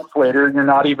 6 months later and you're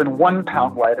not even 1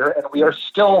 pound lighter and we are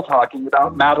still talking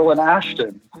about Madeline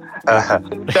Ashton. They have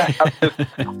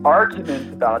this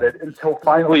argument about it until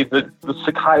finally the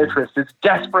psychiatrist is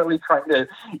desperately trying to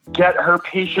get her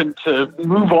patient to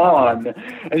move on.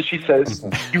 And she says,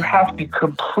 you have to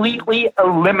completely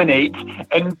eliminate.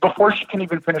 And before she can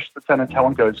even finish the sentence,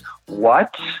 Helen goes,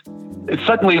 what? It's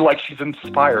suddenly like she's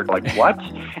inspired, like, what?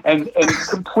 And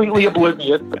completely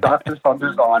oblivious, the Dr.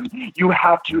 thunders on, you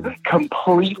have to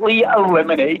completely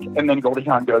eliminate. And then Goldie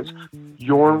Hawn goes,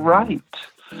 you're right.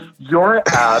 You're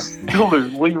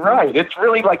absolutely right. It's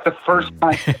really like the first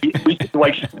time we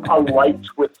like alight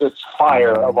with this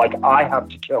fire of like, I have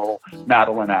to kill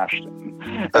Madeline Ashton.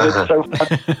 And it's so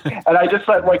fun. And I just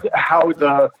thought like how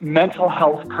the mental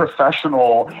health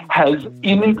professional has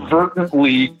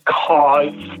inadvertently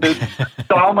caused this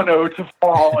domino to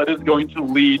fall and is going to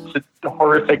lead to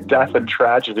horrific death and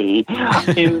tragedy.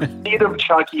 In Seed of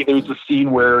Chucky, there's a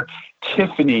scene where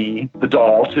Tiffany, the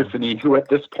doll, Tiffany, who at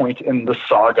this point in the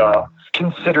saga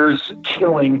considers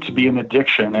killing to be an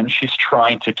addiction, and she's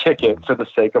trying to kick it for the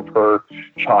sake of her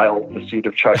child, the Seed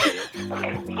of Chucky.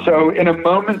 So in a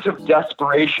moment of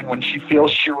desperation, when she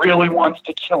feels she really wants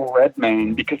to kill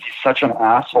Redmayne because he's such an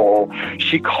asshole,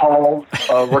 she calls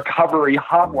a recovery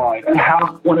hotline and has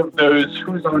one of those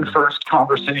who's on first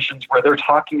conversations where they're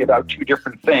talking about two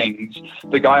different things.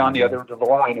 The guy on the other end of the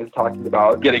line is talking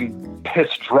about getting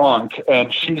pissed drunk,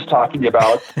 and she's talking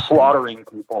about slaughtering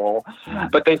people.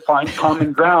 But they find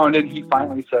common ground, and he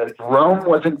finally says, Rome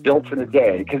wasn't built in a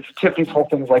day, because Tiffany's whole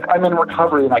thing is like, I'm in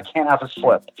recovery and I can't have a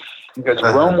slip. He goes,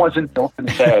 Rome wasn't built in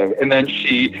a day. And then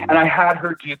I had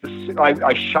her do this.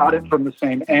 I shot it from the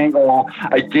same angle.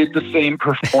 I did the same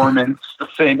performance, the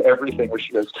same everything, where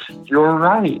she goes, you're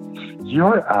right.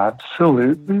 You're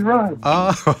absolutely right.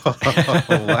 Oh,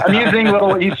 wow. Amusing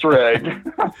little Easter egg.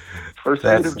 First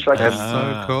Seed of Chucky. That's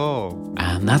so cool.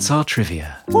 And that's our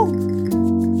trivia.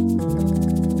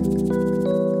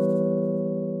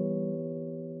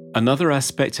 Another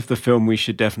aspect of the film we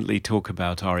should definitely talk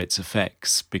about are its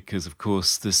effects, because, of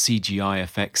course, the CGI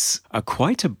effects are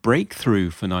quite a breakthrough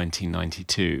for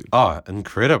 1992. Oh,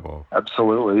 incredible.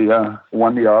 Absolutely, yeah.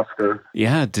 Won the Oscar.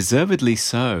 Yeah, deservedly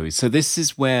so. So this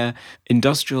is where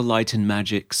Industrial Light and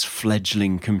Magic's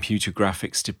fledgling computer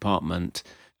graphics department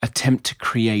attempt to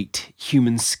create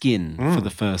human skin for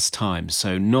the first time.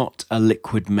 So not a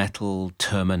liquid metal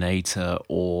Terminator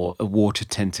or a water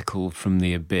tentacle from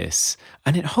the abyss.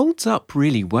 And it holds up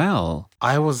really well.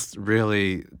 I was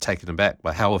really taken aback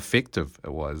by how effective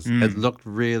it was. It looked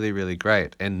really, really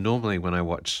great. And normally when I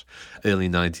watch early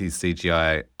 90s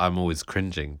CGI, I'm always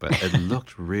cringing, but it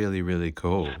looked really, really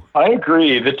cool. I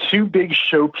agree. The two big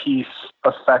showpiece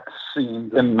effects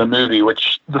scenes in the movie,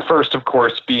 which the first, of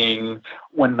course, being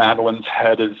when Madeline's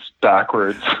head is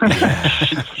backwards.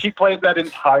 She plays that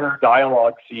entire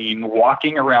dialogue scene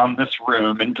walking around this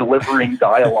room and delivering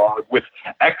dialogue with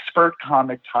expert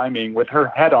comic timing with her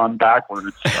head on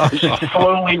backwards. She's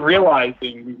slowly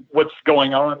realizing what's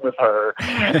going on with her.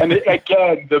 And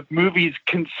again, the movie's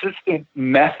consistent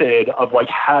method of like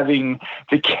having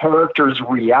the characters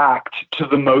react to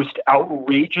the most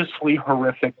outrageously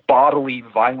horrific bodily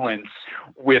violence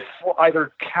with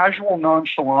either casual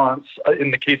nonchalance in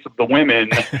the case of the women,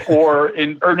 or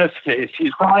in Ernest's case,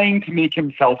 he's trying to make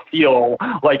himself feel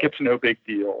like it's no big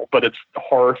deal, but it's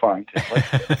horrifying to him.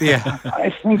 Like, Yeah.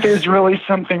 I think there's really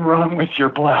something wrong with your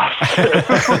blouse.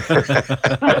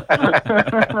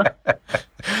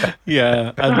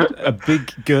 Yeah, and a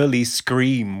big girly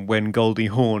scream when Goldie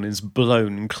Hawn is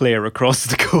blown clear across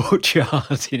the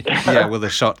courtyard. Yeah, with a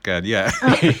shotgun, yeah.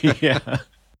 Yeah.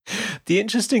 The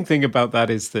interesting thing about that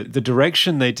is that the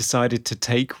direction they decided to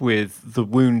take with the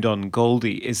wound on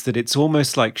Goldie is that it's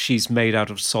almost like she's made out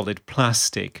of solid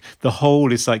plastic. The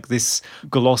hole is like this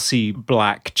glossy,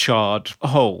 black, charred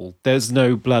hole. There's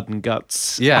no blood and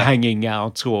guts hanging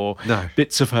out or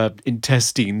bits of her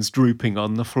intestines drooping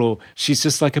on the floor. She's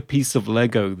just like a piece of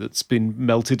Lego that's been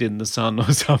melted in the sun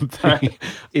or something.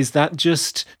 Is that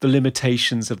just the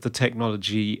limitations of the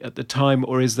technology at the time,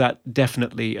 or is that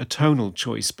definitely a tonal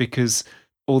choice? Because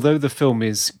although the film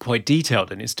is quite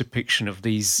detailed in its depiction of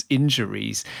these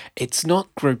injuries, it's not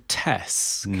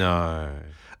grotesque. No.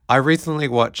 I recently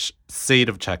watched Seed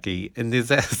of Chucky, and there's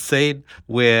that scene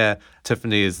where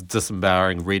Tiffany is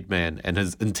disembowering Redman and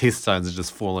his intestines are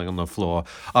just falling on the floor.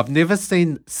 I've never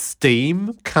seen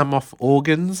steam come off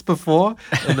organs before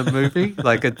in a movie.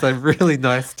 Like, it's a really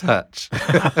nice touch.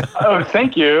 Oh,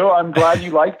 thank you. I'm glad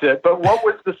you liked it. But what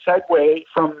was the segue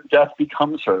from Death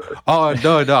Becomes Her? Oh,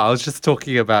 no. I was just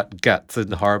talking about guts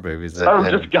in horror movies.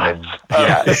 Just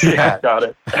guts. Yeah. Got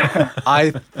it.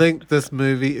 I think this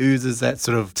movie oozes that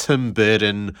sort of Tim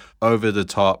Burton,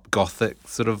 over-the-top gothic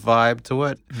sort of vibe to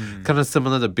it. Kind of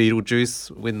similar to Beetlejuice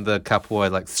when the couple are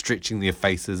like stretching their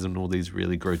faces in all these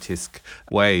really grotesque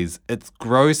ways. It's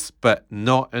gross, but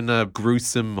not in a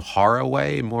gruesome horror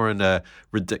way, more in a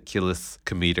ridiculous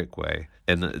comedic way.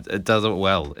 And it does it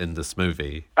well in this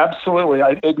movie. Absolutely.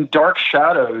 In Dark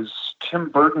Shadows, Tim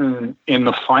Burton, in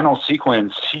the final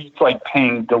sequence, he's like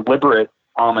paying deliberate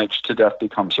homage to Death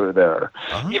Becomes Her there.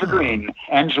 Eva Green,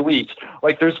 Angelique,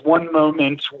 like there's one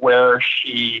moment where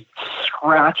she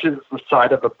scratches the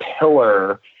side of a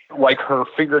pillar like her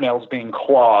fingernails being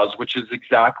claws, which is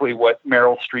exactly what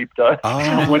Meryl Streep does.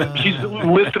 When she's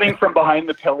listening from behind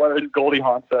the pillar and Goldie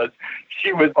Hawn says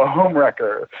she was a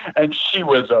homewrecker and she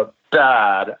was a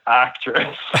bad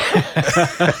actress.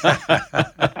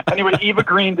 Anyway, Eva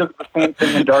Green does the same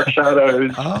thing in Dark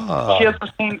Shadows. She has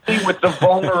the same thing with the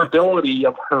vulnerability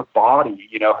of her body.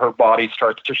 You know, her body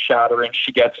starts to shatter and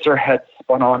she gets her head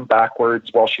spun on backwards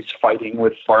while she's fighting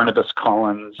with Barnabas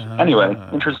Collins. Anyway,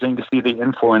 interesting to see the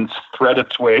influence thread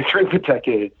its way through the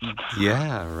decades.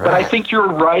 Yeah, right. But I think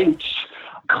you're right,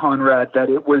 Conrad, that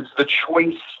it was the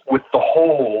choice with the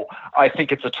whole. I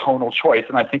think it's a tonal choice,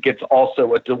 and I think it's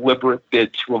also a deliberate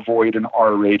bid to avoid an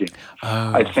R rating.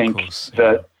 I think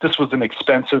that this was an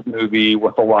expensive movie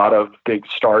with a lot of big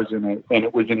stars in it, and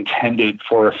it was intended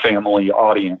for a family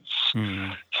audience.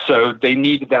 So they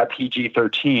needed that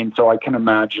PG-13, so I can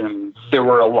imagine there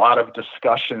were a lot of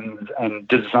discussions and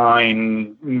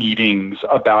design meetings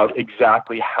about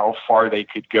exactly how far they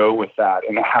could go with that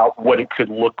and what it could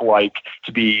look like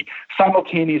to be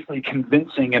simultaneously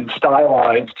convincing and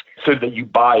stylized so that you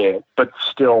buy it, but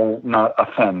still not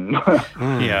offend.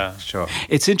 Yeah, sure.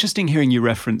 It's interesting hearing you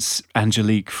reference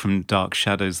Angelique from Dark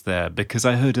Shadows there, because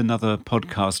I heard another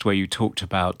podcast where you talked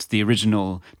about the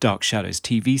original Dark Shadows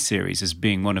TV series as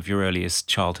being one of your earliest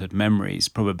childhood memories,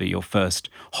 probably your first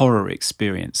horror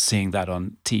experience, seeing that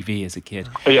on TV as a kid.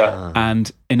 Yeah.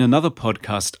 And in another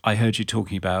podcast, I heard you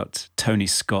talking about Tony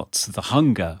Scott's The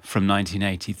Hunger from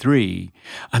 1983,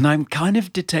 and I'm kind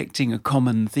of detecting a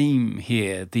common theme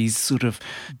here, these sort of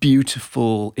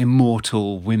beautiful,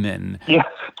 immortal women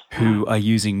who are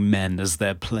using men as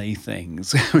their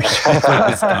playthings, which I thought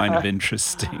was kind of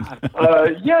interesting.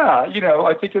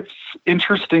 I think it's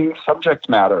interesting subject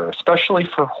matter, especially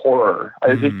for horror.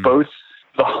 I think both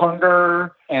The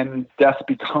Hunger and Death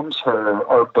Becomes Her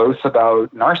are both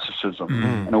about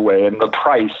narcissism in a way, and the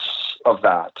price of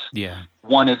that. Yeah.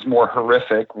 One is more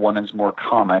horrific, one is more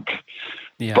comic.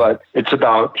 Yeah. But it's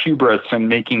about hubris and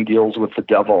making deals with the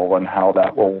devil and how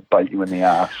that will bite you in the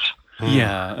ass.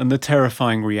 Yeah, and the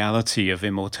terrifying reality of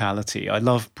immortality. I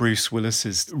love Bruce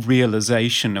Willis's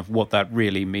realization of what that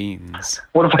really means.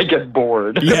 What if I get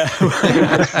bored? Yeah.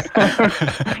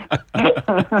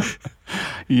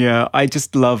 Yeah, I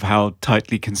just love how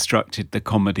tightly constructed the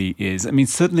comedy is. I mean,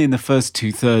 certainly in the first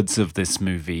 2/3 of this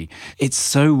movie, it's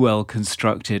so well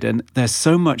constructed and there's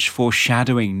so much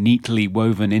foreshadowing neatly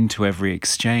woven into every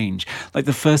exchange. Like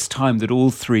the first time that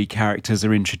all three characters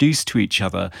are introduced to each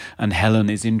other and Helen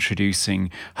is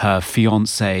introducing her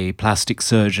fiancé, plastic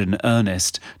surgeon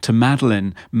Ernest, to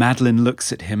Madeline, Madeline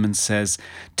looks at him and says,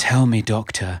 "Tell me,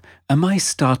 doctor, am I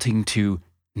starting to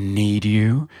need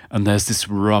you?" And there's this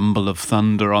rumble of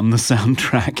thunder on the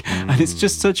soundtrack. And it's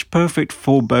just such perfect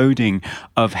foreboding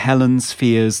of Helen's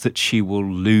fears that she will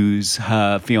lose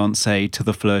her fiancé to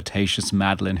the flirtatious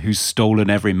Madeline, who's stolen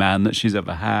every man that she's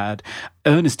ever had.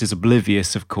 Ernest is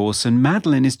oblivious, of course, and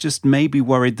Madeline is just maybe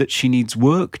worried that she needs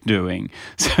work doing.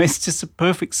 So it's just a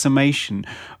perfect summation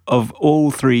of all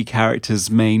three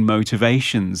characters' main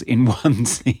motivations in one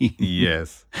scene.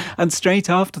 Yes. And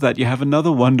straight after that, you have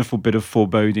another wonderful bit of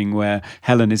foreboding where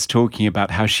Helen is talking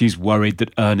about how she's worried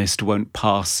that Ernest won't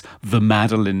pass the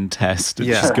Madeline test and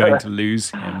she's going to lose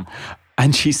him.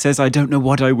 And she says, "I don't know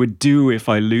what I would do if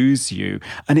I lose you."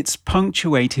 And it's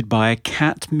punctuated by a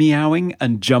cat meowing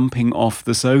and jumping off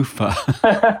the sofa.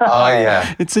 Oh,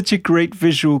 yeah. It's such a great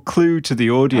visual clue to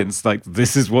the audience. Like,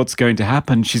 this is what's going to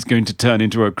happen. She's going to turn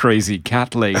into a crazy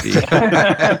cat lady.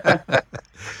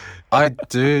 I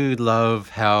do love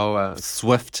how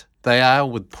swift they are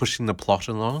with pushing the plot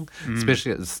along,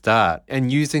 especially at the start,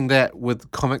 and using that with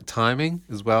comic timing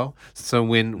as well. So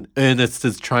when Ernest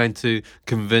is trying to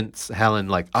convince Helen,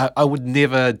 like, I would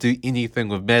never do anything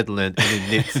with Madeline,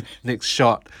 and then next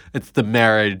shot, it's the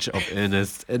marriage of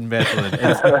Ernest and Madeline.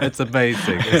 It's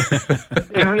amazing.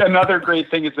 And another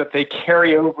great thing is that they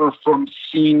carry over from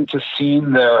scene to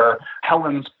scene there.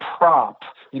 Helen's prop,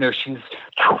 she's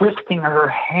twisting her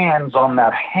hands on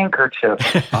that handkerchief.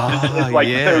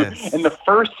 Yes. So in the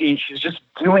first scene, she's just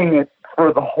doing it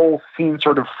for the whole scene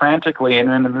sort of frantically. And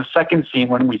then in the second scene,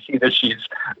 when we see that she's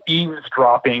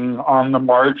eavesdropping on the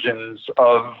margins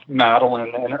of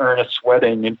Madeline and Ernest's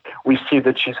wedding, and we see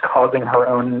that she's causing her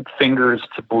own fingers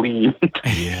to bleed.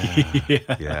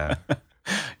 Yeah.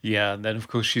 Yeah, and then of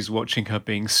course she's watching her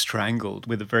being strangled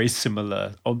with a very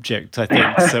similar object, I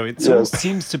think. So it all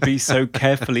seems to be so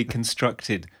carefully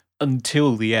constructed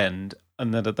until the end.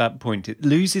 And then at that point, it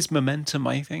loses momentum,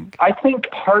 I think. I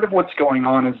think part of what's going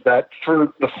on is that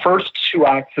for the first two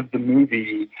acts of the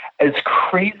movie, as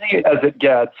crazy as it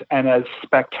gets and as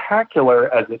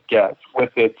spectacular as it gets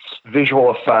with its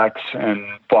visual effects and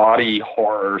body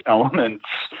horror elements,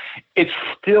 it's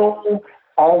still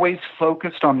always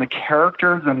focused on the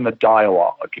characters and the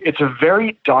dialogue. It's a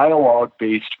very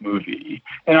dialogue-based movie.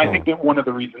 And I think that one of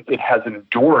the reasons it has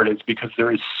endured is because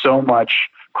there is so much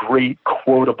great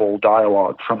quotable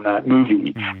dialogue from that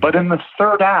movie. But in the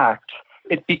third act,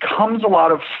 it becomes a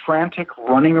lot of frantic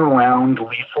running around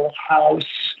Liesel's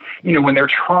house, when they're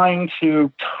trying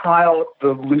to tie out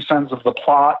the loose ends of the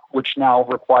plot, which now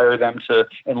require them to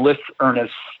enlist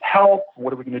Ernest's help.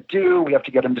 What are we going to do? We have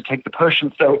to get him to take the push.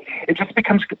 And so it just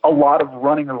becomes a lot of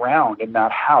running around in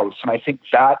that house. And I think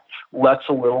that lets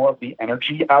a little of the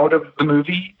energy out of the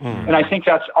movie. And I think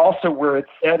that's also where it's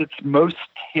at its most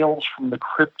Tales from the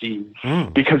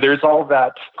Crypties, because there's all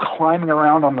that climbing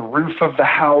around on the roof of the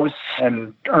house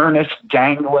and Ernest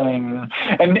dangling.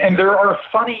 And there are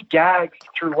funny gags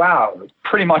throughout,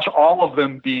 pretty much all of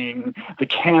them being the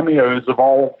cameos of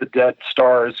all of the dead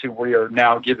stars who we are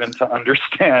now given to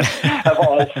understand have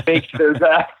all faked their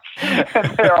deaths.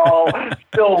 And they're all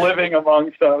still living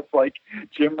amongst us, like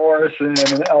Jim Morrison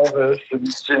and Elvis and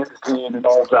James Dean and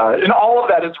all that. And all of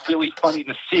that is really funny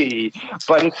to see,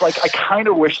 but it's like I kind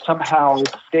of wish somehow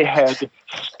they had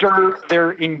stirred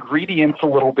their ingredients a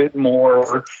little bit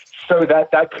more so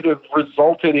that could have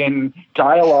resulted in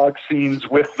dialogue scenes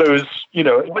with those,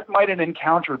 what might an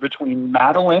encounter between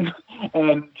Madeline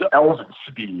and Elvis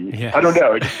be? Yes. I don't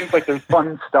know. It just seems like there's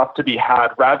fun stuff to be had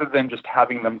rather than just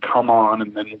having them come on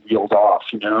and then yield off,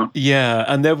 Yeah,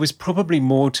 and there was probably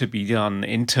more to be done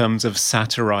in terms of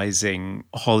satirizing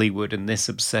Hollywood and this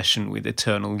obsession with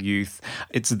eternal youth.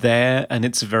 It's there and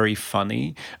it's very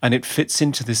funny, and it fits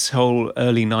into this whole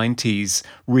early 90s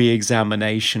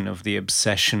re-examination of the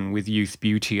obsession with youth,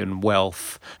 beauty and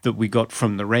wealth that we got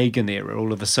from the Reagan era.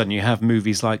 All of a sudden you have have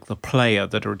movies like The Player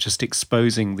that are just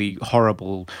exposing the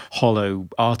horrible, hollow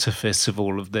artifice of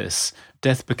all of this.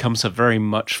 Death Becomes Her very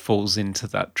much falls into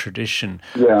that tradition,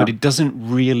 but it doesn't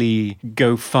really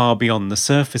go far beyond the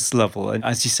surface level. And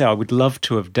as you say, I would love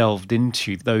to have delved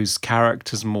into those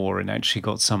characters more and actually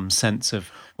got some sense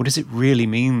of what does it really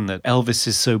mean that Elvis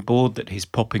is so bored that he's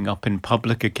popping up in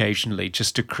public occasionally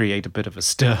just to create a bit of a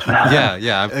stir.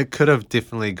 Yeah. It could have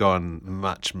definitely gone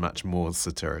much, much more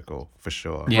satirical, for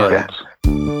sure. Yeah.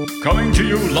 Coming to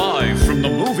you live from the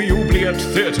Movie Oubliette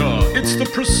Theatre, it's the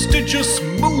prestigious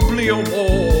Mobley Awards.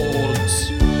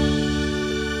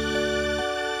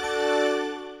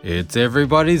 It's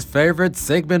everybody's favorite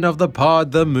segment of the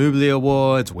pod, the Mobley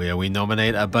Awards, where we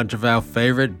nominate a bunch of our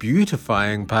favorite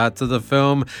beautifying parts of the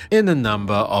film in a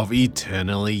number of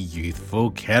eternally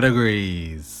youthful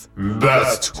categories.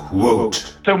 Best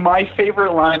quote. So my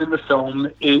favorite line in the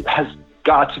film has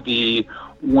got to be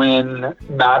when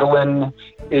Madeline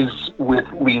is with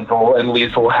Liesl, and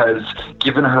Liesl has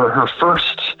given her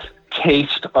first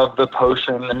taste of the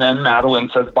potion, and then Madeline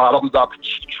says, "Bottoms up," and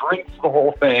she drinks the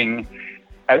whole thing,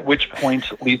 at which point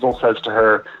Liesl says to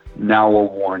her, "Now a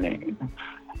warning."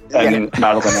 And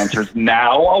Madeline answers,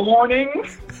 "Now a warning?"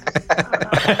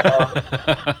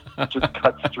 Just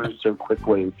cuts through so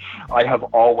quickly. I have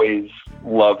always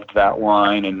loved that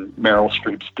line and Meryl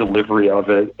Streep's delivery of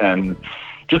it, and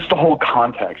just the whole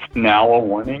context. Now a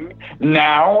warning?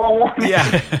 Now a warning?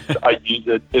 Yeah. I use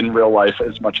it in real life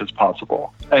as much as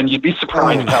possible. And you'd be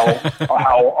surprised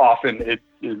how often it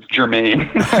is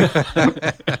germane.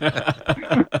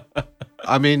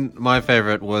 I mean, my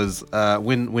favorite was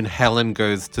when Helen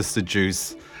goes to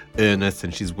seduce Ernest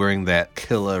and she's wearing that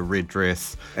killer red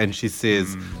dress and she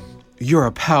says, "You're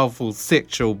a powerful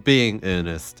sexual being,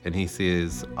 Ernest." And he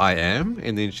says, "I am?"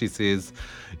 And then she says,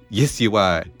 "Yes, you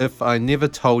are. If I never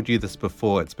told you this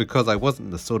before, it's because I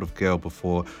wasn't the sort of girl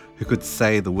before who could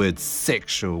say the word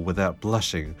sexual without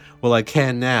blushing. Well, I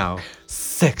can now.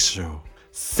 Sexual,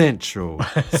 sensual,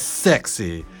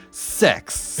 sexy,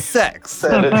 sex.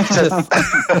 And it's just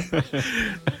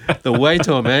the way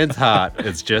to a man's heart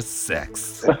is just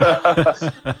sex."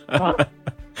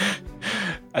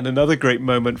 And another great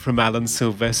moment from Alan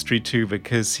Silvestri too,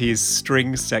 because his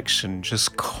string section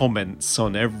just comments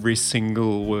on every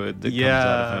single word that comes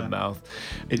out of her mouth.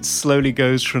 It slowly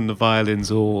goes from the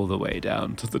violins all the way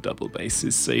down to the double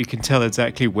basses, so you can tell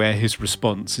exactly where his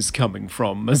response is coming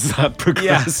from as that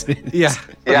progresses. This is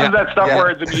that stuff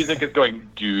where the music is going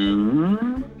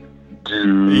do.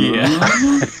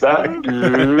 That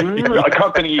do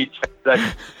accompanied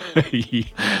that.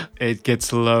 It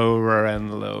gets lower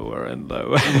and lower and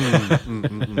lower.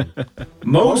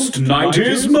 Most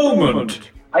 90s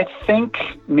moment. I think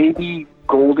maybe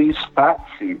Goldie's fat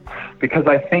suit, because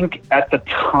I think at the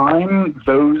time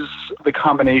the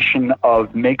combination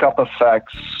of makeup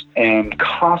effects and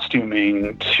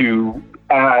costuming to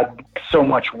add so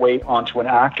much weight onto an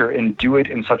actor and do it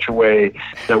in such a way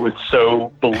that was so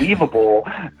believable,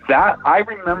 that I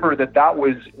remember that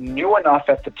was new enough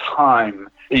at the time,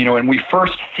 and we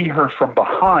first see her from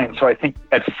behind. So I think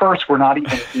at first we're not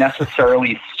even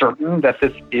necessarily certain that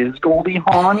this is Goldie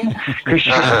Hawn because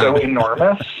she's so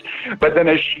enormous. But then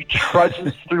as she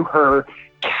trudges through her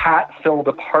cat-filled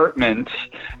apartment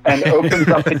and opens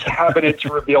up the cabinet to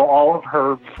reveal all of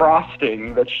her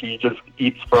frosting that she just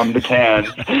eats from the cans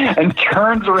and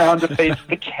turns around to face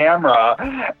the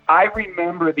camera, I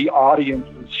remember the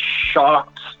audience's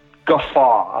shocked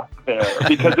guffaw there,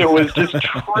 because it was just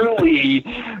truly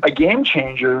a game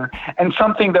changer and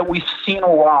something that we've seen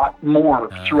a lot more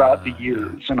throughout the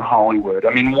years in Hollywood.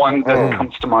 I mean, one that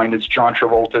comes to mind is John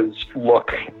Travolta's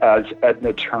look as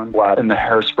Edna Turnblad in the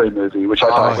Hairspray movie, which I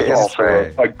thought was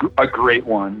also a great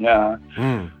one. Yeah.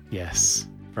 Yes.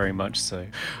 Very much so.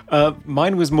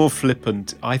 Mine was more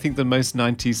flippant. I think the most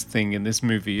 90s thing in this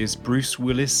movie is Bruce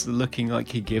Willis looking like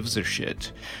he gives a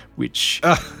shit, which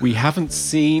we haven't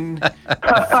seen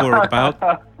for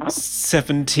about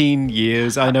 17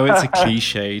 years. I know it's a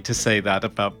cliche to say that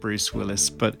about Bruce Willis,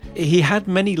 but he had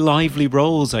many lively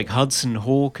roles like Hudson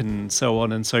Hawk and so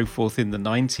on and so forth in the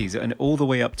 90s, and all the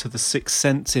way up to The Sixth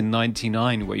Sense in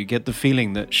 99, where you get the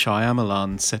feeling that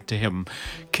Shyamalan said to him,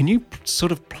 "Can you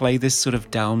sort of play this sort of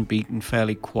downbeat and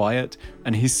fairly quiet?"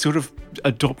 And he's sort of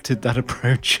adopted that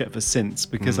approach ever since,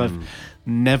 because I've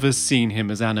never seen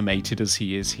him as animated as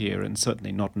he is here, and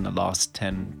certainly not in the last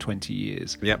 10, 20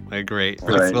 years. Yep, I agree.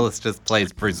 Bruce Willis just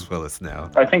plays Bruce Willis now.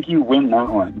 I think you win that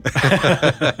one.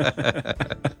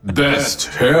 Best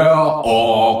hair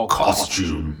or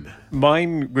costume?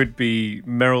 Mine would be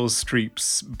Meryl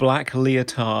Streep's black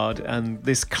leotard and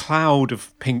this cloud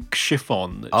of pink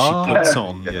chiffon that she puts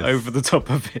on over the top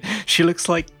of it. She looks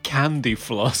like candy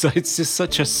floss. It's just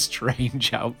such a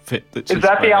strange outfit. Is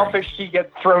that the outfit she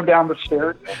gets thrown down the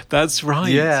stairs? That's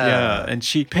right. Yeah. And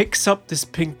she picks up this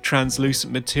pink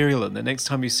translucent material, and the next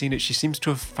time you've seen it, she seems to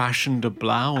have fashioned a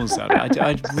blouse out of it.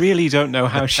 I really don't know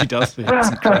how she does it. It's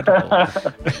incredible.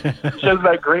 She has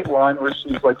that great line where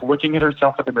she's like looking at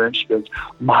herself in the mirror and she goes,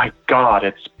 "My God,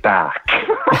 it's back."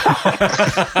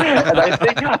 And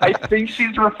I think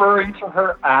she's referring to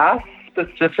her ass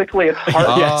specifically. It's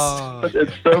hard. Yes. But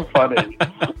it's so funny.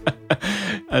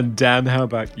 And Dan, how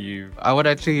about you? I would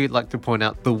actually like to point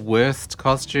out the worst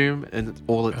costume in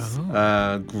all its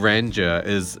grandeur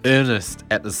is Ernest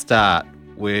at the start,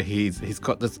 where he's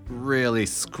got this really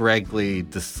scraggly,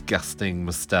 disgusting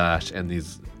mustache and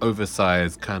these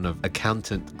oversized kind of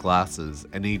accountant glasses,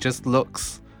 and he just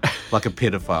looks like a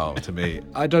pedophile to me.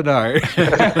 I don't know.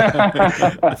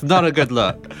 It's not a good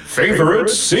look. Favorite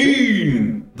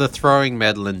scene? The throwing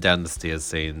Madeline down the stairs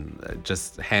scene,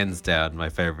 just hands down my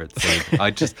favorite scene.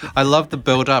 I love the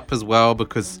build up as well,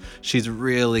 because she's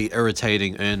really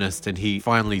irritating Ernest, and he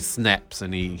finally snaps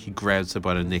and he grabs her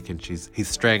by the neck and he's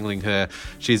strangling her.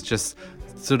 She's just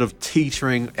sort of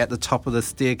teetering at the top of the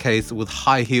staircase with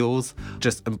high heels,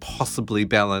 just impossibly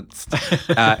balanced.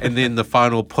 And then the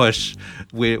final push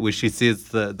where she says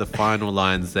the final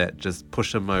lines that just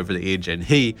push him over the edge, and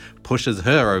he pushes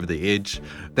her over the edge.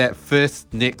 That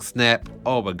first neck snap,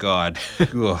 oh my God.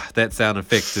 That sound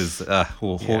effect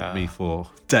will haunt me for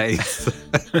days.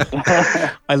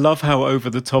 I love how over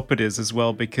the top it is as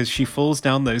well, because she falls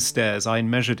down those stairs. I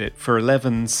measured it for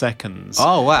 11 seconds.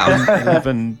 Oh, wow.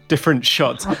 11 different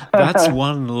shots. That's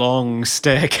one long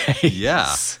staircase.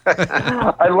 Yeah.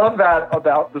 I love that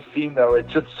about the scene, though.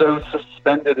 It's just so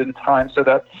suspended in time, so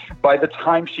that by the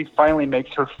time she finally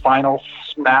makes her final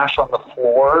smash on the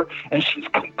floor and she's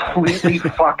completely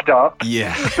fucked up.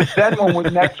 Yeah. But then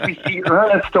when next we see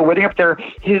Ernest still waiting up there,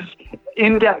 his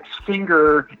index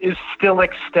finger is still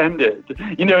extended.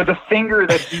 The finger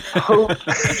that he poked,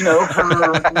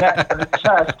 her neck, her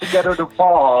chest to get her to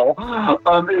fall,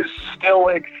 is still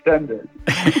extended.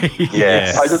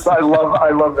 Yes. I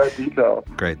love that detail.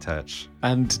 Great touch.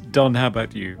 And Don, how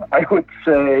about you? I would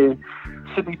say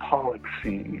Sidney Pollack's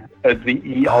scene as the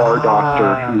ER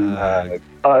doctor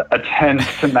who attends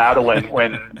to Madeline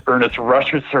when Ernest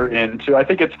rushes her into, I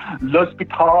think it's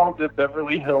L'Hospital de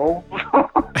Beverly Hills.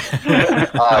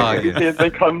 They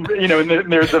come,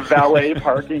 and there's a valet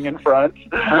parking in front.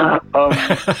 And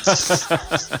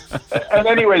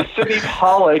anyway, Sidney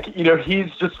Pollack, he's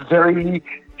just very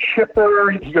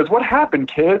chipper. He goes, "What happened,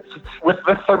 kids?" With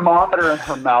the thermometer in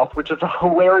her mouth, which is a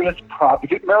hilarious prop.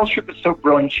 Meryl Streep is so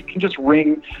brilliant. She can just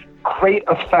ring great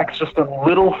effects just on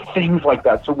little things like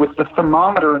that. So with the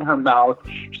thermometer in her mouth,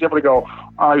 she's able to go,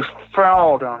 "I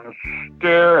fell down the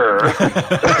stairs."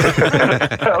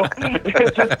 So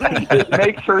it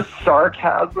makes her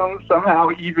sarcasm somehow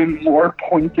even more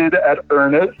pointed at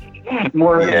Ernest,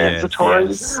 more accusatory.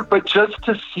 Yes. But just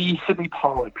to see Sidney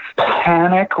Pollack's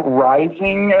panic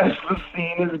rising as the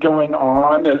scene is going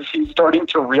on, as she's starting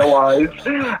to realize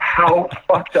how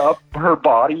fucked up her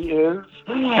body is,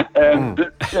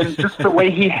 and just the way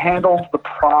he handles the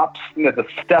props, the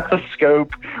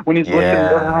stethoscope when he's looking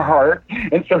at her heart,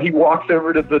 and so he walks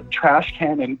over to the trash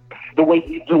can, and the way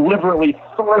he deliberately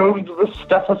throws the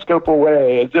stethoscope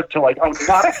away as if to like, "I'm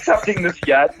not accepting this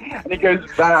yet," and he goes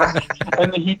back,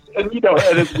 and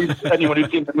as anyone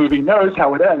who's seen the movie knows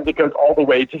how it ends, it goes all the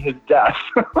way to his death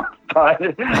by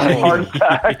heart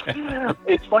attack.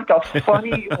 It's like a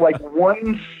funny,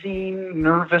 one scene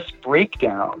nervous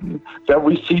breakdown that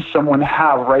we see someone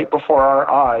have right before our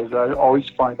eyes. I always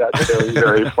find that very,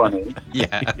 very funny.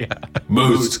 Yeah.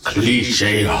 Most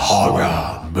cliche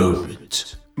horror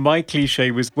moment. My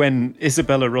cliche was when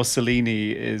Isabella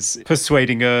Rossellini is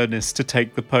persuading Ernest to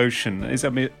take the potion. It's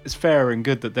fair and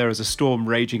good that there is a storm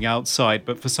raging outside,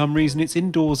 but for some reason it's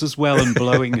indoors as well and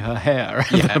blowing her hair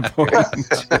at that point.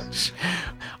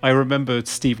 I remember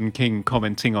Stephen King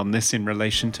commenting on this in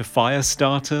relation to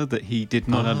Firestarter, that he did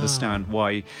not understand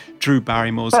why Drew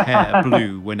Barrymore's hair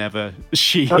blew whenever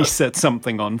she set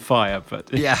something on fire. But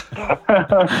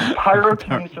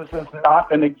pyrokinesis is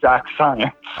not an exact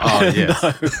science. Oh, yes.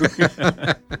 No.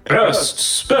 Best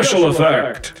special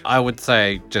effect. I would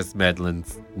say just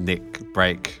Madeline's neck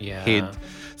break, head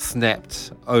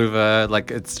snapped over.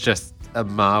 It's just a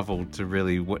marvel to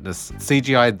really witness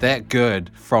CGI that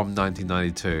good from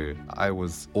 1992. I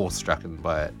was awestruck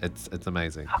by it. It's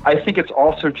amazing. I think it's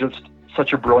also just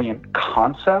such a brilliant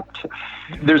concept.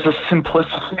 There's a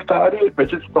simplicity about it, but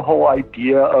just the whole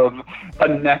idea of a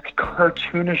neck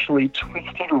cartoonishly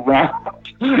twisted around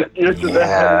into the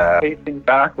head facing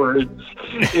backwards.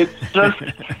 It's just,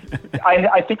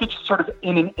 I think it's sort of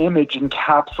in an image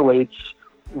encapsulates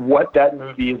what that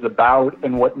movie is about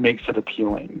and what makes it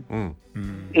appealing.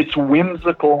 It's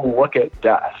whimsical look at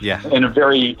death in a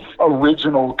very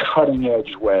original,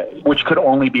 cutting-edge way, which could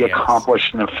only be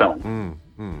accomplished in a film.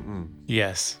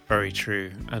 Yes, very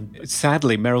true. And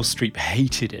sadly, Meryl Streep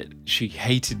hated it. She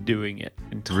hated doing it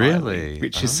entirely. Really?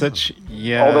 Which is such,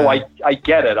 Although I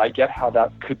get it. I get how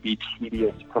that could be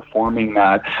tedious performing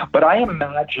that. But I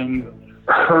imagine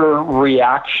her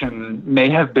reaction may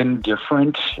have been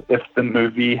different if the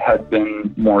movie had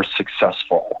been more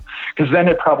successful. Because then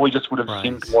it probably just would have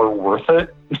seemed more worth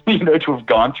it, to have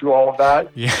gone through all of that.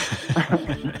 Yeah.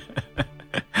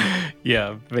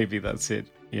 Yeah, maybe that's it.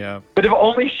 Yeah. But if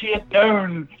only she had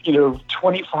known,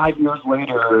 25 years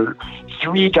later,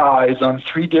 3 guys on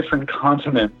 3 different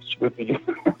continents would be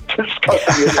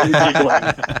discussing it and giggling.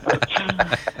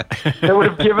 It would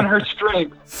have given her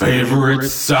strength. Favorite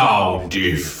sound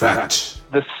effect?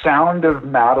 The sound of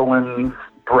Madeline's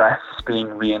breasts being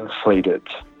reinflated.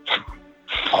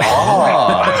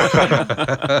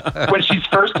 When she's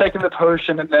first taking the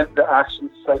potion, and then the action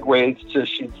segues to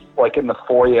she's like in the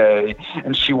foyer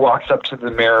and she walks up to the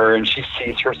mirror and she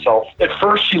sees herself. At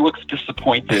first she looks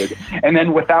disappointed, and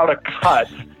then without a cut,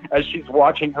 as she's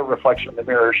watching her reflection in the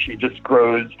mirror, she just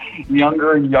grows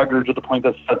younger and younger to the point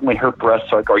that suddenly her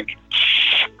breasts are going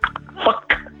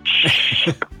fuck.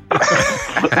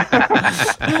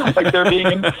 Like they're being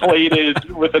inflated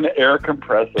with an air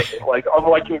compressor, like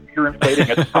you're inflating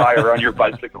a tire on your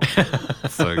bicycle.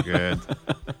 So good.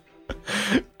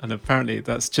 And apparently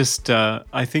that's just,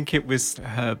 I think it was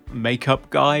her makeup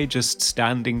guy just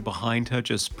standing behind her,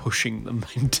 just pushing them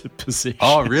into position.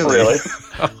 Oh, really?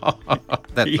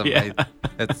 That's Yeah. amazing.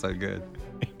 That's so good.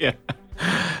 Yeah.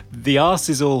 The arse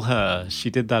is all her. She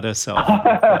did that herself with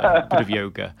a bit of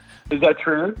yoga. Is that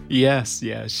true? Yes,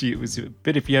 yeah. It was a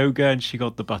bit of yoga and she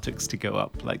got the buttocks to go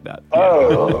up like that.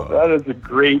 Oh, that is a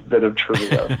great bit of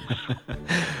trivia.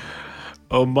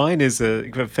 Oh, mine is a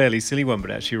fairly silly one, but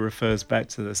actually refers back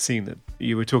to the scene that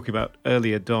you were talking about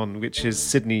earlier, Don, which is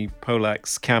Sidney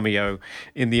Pollack's cameo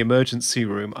in the emergency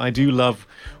room. I do love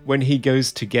when he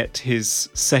goes to get his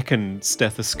second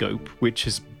stethoscope, which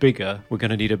is bigger. We're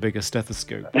going to need a bigger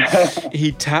stethoscope.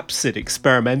 He taps it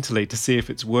experimentally to see if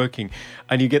it's working,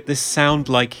 and you get this sound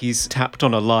like he's tapped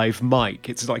on a live mic.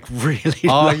 It's like really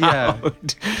loud. Yeah.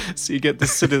 So you get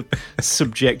this sort of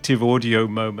subjective audio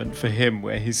moment for him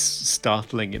where he's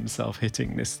startling himself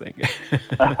hitting this thing.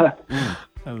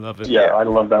 I love it. Yeah, I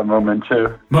love that moment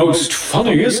too. Most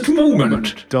funniest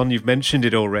moment. Don, you've mentioned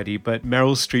it already, but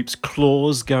Meryl Streep's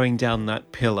claws going down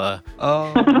that pillar.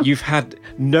 Oh. You've had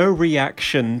no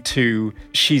reaction to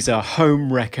she's a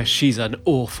home wrecker, she's an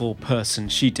awful person,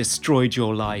 she destroyed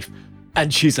your life,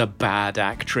 and she's a bad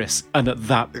actress. And at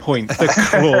that point, the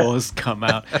claws come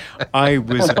out. I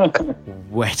was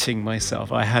wetting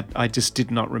myself. I just did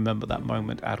not remember that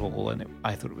moment at all, and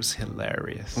I thought it was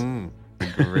hilarious.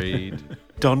 Agreed.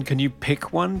 Don, can you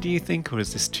pick one, do you think, or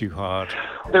is this too hard?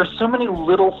 There's so many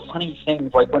little funny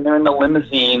things, like when they're in the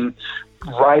limousine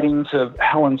riding to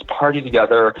Helen's party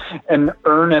together, and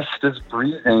Ernest is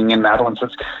breathing, and Madeline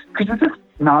says, "Could you just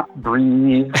not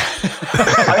breathe?"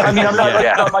 I mean, I'm not,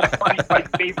 that's not my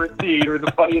favorite scene or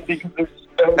the funniest scene, because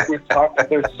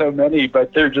there's so many,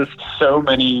 but there are just so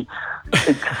many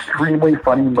extremely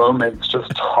funny moments just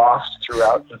tossed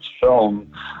throughout this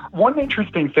film. One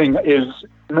interesting thing is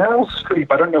Meryl Streep,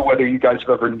 I don't know whether you guys have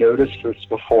ever noticed this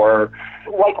before,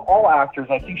 like all actors,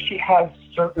 I think she has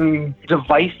certain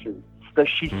devices that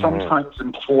she sometimes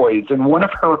employs. And one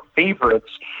of her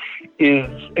favorites is,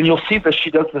 and you'll see this, she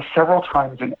does this several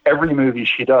times in every movie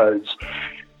she does,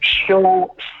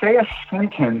 she'll say a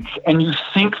sentence and you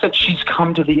think that she's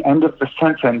come to the end of the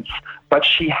sentence, but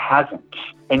she hasn't,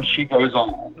 and she goes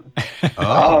on.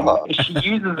 She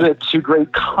uses it to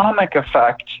great comic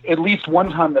effect, at least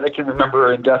one time that I can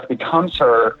remember in Death Becomes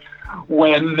Her,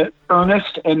 when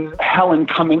Ernest and Helen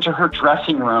come into her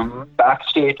dressing room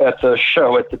backstage at the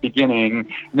show at the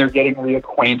beginning, and they're getting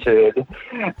reacquainted,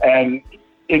 and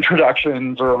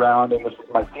introductions are around, and this is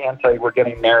my fiance, we're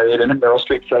getting married, and Meryl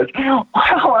Streep says, "Wow,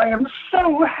 I am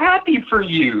so happy for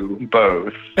you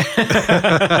both."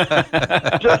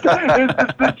 Just there's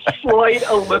this slight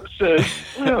ellipsis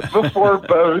before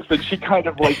both, and she kind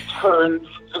of like turns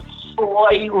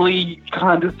slightly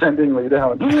condescendingly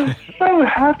down. "So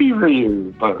happy for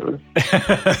you both."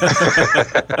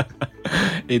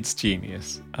 It's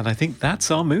genius. And I think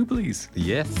that's our Mooblies.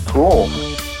 Yes. Cool.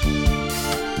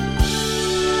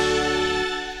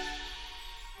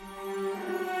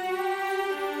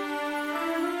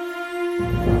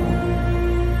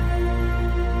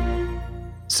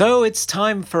 So it's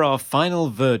time for our final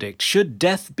verdict. Should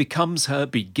Death Becomes Her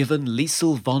be given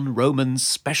Liesel von Roman's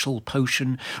special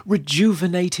potion,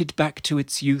 rejuvenated back to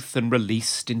its youth and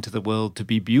released into the world to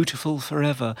be beautiful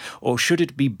forever? Or should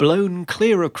it be blown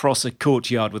clear across a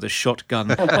courtyard with a shotgun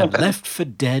and left for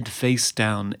dead face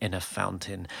down in a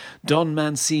fountain? Don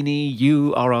Mancini,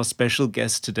 you are our special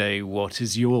guest today. What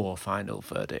is your final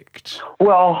verdict?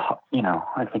 Well,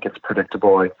 I think it's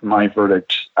predictable. My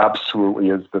verdict absolutely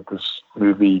is that this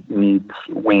movie needs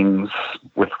wings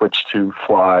with which to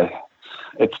fly.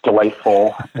 It's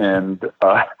delightful, and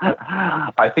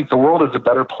I think the world is a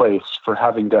better place for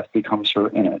having Death Becomes Her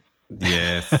in it.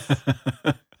 Yes.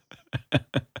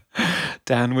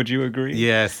 Dan, would you agree?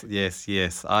 Yes.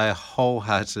 I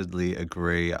wholeheartedly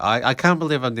agree. I can't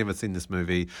believe I've never seen this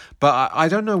movie, but I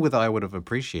don't know whether I would have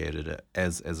appreciated it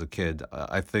as a kid.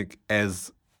 I think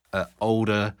as an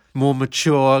older, more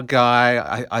mature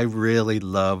guy, I really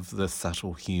love the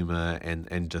subtle humor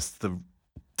and just the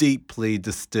deeply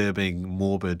disturbing,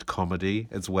 morbid comedy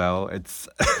as well. It's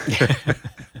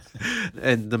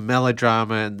and the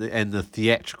melodrama and the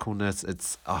theatricalness.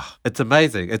 It's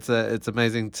amazing. It's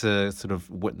amazing to sort of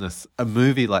witness a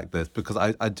movie like this, because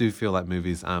I do feel like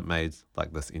movies aren't made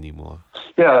like this anymore.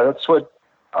 Yeah, that's what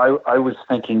I was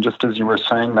thinking just as you were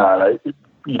saying that.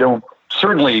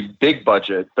 Certainly big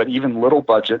budget, but even little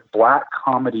budget, black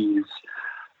comedies,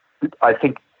 I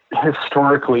think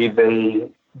historically they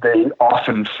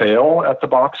often fail at the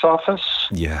box office.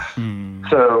 Yeah.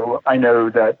 So I know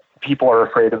that people are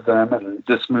afraid of them, and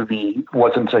this movie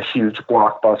wasn't a huge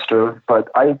blockbuster, but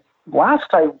last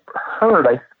I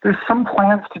heard, there's some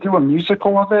plans to do a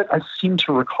musical of it. I seem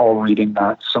to recall reading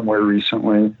that somewhere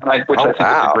recently, which I think is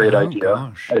a great idea.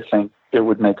 Gosh. I think it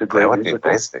would make a great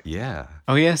musical. Yeah.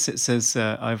 Oh, yes, it says,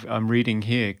 I'm reading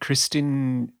here,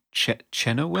 Kristin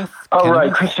Chenoweth? Oh,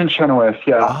 right, Kristin Chenoweth,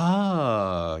 yeah.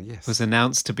 Ah, yes. Was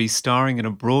announced to be starring in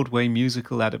a Broadway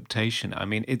musical adaptation. I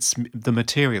mean, the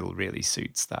material really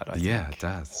suits that, I think. Yeah, it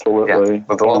does. Absolutely. Yeah,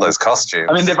 with all those costumes.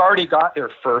 I mean, they've already got their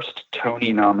first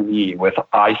Tony nominee with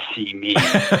I See Me.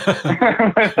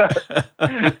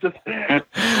 Just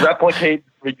replicate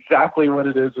exactly what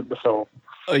it is in the film.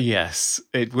 Oh, yes,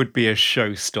 it would be a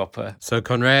showstopper. So,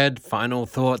 Conrad, final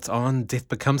thoughts on Death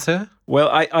Becomes Her? Well,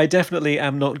 I definitely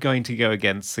am not going to go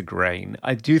against the grain.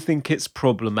 I do think it's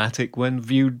problematic when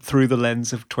viewed through the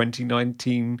lens of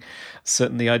 2019.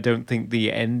 Certainly, I don't think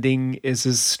the ending is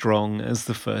as strong as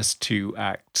the first two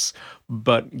acts.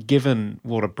 But given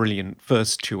what a brilliant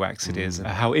first two acts it is,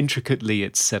 how intricately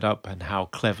it's set up and how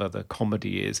clever the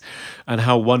comedy is, and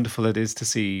how wonderful it is to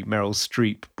see Meryl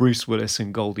Streep, Bruce Willis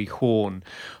and Goldie Hawn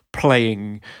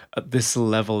playing at this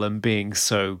level and being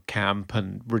so camp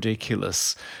and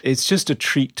ridiculous. It's just a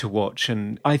treat to watch.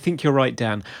 And I think you're right,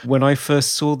 Dan. When I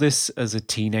first saw this as a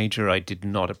teenager, I did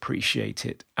not appreciate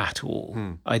it at all.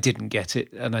 I didn't get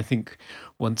it. And I think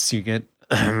once you get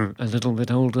a little bit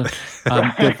older,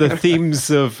 the themes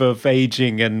of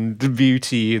aging and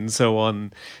beauty and so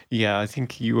on, yeah, I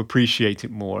think you appreciate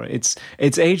it more. It's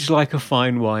aged like a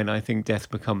fine wine. I think Death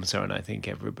Becomes Her, and I think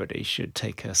everybody should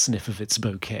take a sniff of its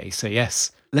bouquet. So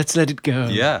yes, let's let it go.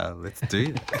 Yeah, let's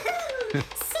do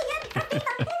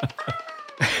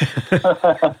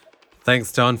that.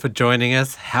 Thanks, Don, for joining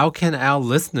us. How can our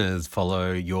listeners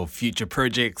follow your future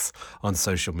projects on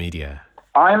social media?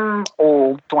 I'm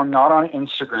old, so I'm not on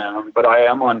Instagram, but I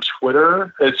am on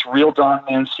Twitter. It's Real Don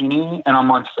Mancini, and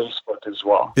I'm on Facebook as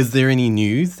well. Is there any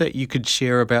news that you could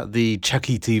share about the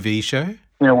Chucky TV show?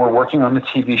 We're working on the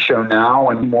TV show now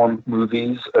and more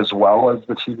movies as well as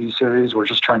the TV series. We're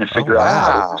just trying to figure out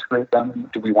how to integrate them.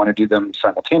 Do we want to do them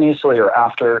simultaneously or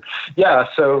after? Yeah,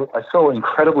 so I feel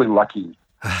incredibly lucky.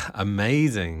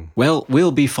 Amazing. Well,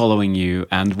 we'll be following you,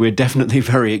 and we're definitely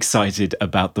very excited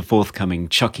about the forthcoming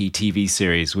Chucky TV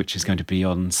series, which is going to be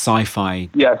on Sci-Fi.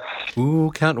 Yes.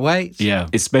 Ooh, can't wait. Yeah,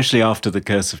 especially after The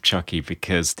Curse of Chucky,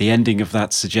 because the ending of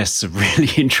that suggests a really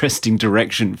interesting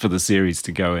direction for the series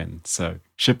to go in. So,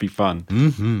 should be fun.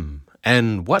 Mm-hmm.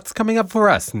 And what's coming up for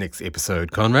us next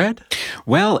episode, Conrad?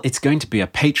 Well, it's going to be a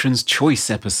Patron's Choice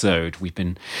episode. We've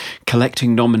been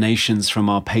collecting nominations from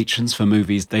our patrons for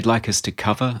movies they'd like us to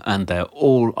cover, and they're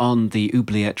all on the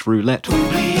Oubliette Roulette.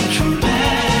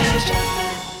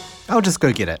 I'll just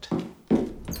go get it.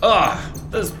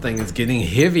 This thing is getting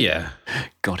heavier.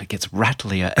 God, it gets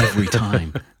rattlier every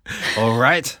time. All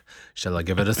right. Shall I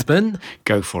give it a spin?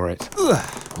 Go for it. Ooh.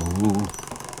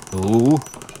 Ooh.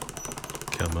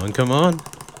 Come on.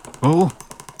 Oh,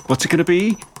 what's it going to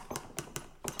be?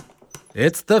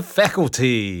 It's The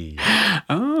Faculty.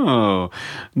 Oh,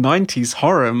 90s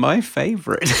horror, my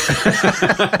favorite.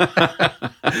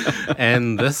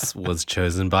 And this was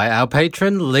chosen by our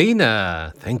patron,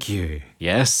 Lena. Thank you.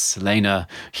 Yes, Lena,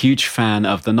 huge fan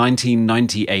of the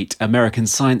 1998 American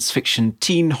science fiction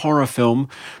teen horror film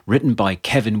written by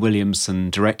Kevin Williamson,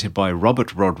 directed by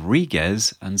Robert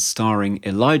Rodriguez, and starring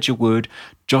Elijah Wood,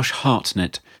 Josh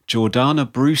Hartnett,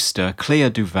 Jordana Brewster, Clea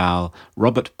Duvall,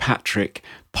 Robert Patrick,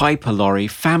 Piper Laurie,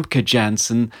 Famke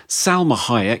Janssen, Salma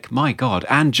Hayek, my God,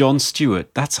 and Jon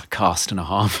Stewart. That's a cast and a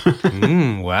half.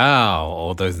 Wow,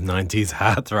 all those 90s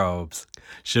heartthrobs.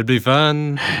 Should be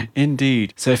fun.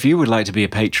 Indeed. So if you would like to be a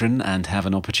patron and have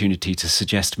an opportunity to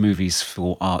suggest movies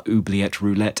for our Oubliette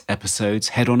Roulette episodes,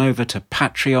 head on over to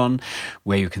Patreon,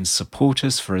 where you can support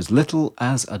us for as little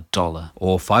as $1.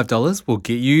 Or $5 will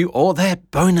get you all that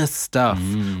bonus stuff,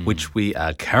 which we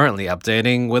are currently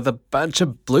updating with a bunch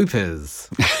of bloopers.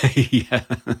 Yeah,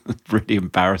 really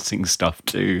embarrassing stuff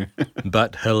too.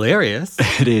 But hilarious.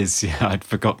 It is, yeah, I'd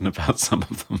forgotten about some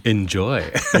of them. Enjoy.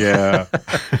 Yeah.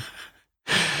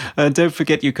 And don't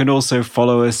forget, you can also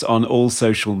follow us on all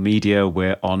social media.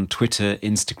 We're on Twitter,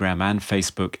 Instagram, and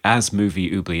Facebook as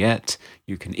Movie Oubliette.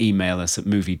 You can email us at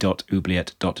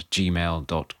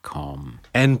movie.oubliette@gmail.com.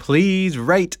 And please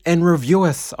rate and review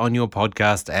us on your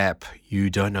podcast app. You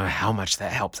don't know how much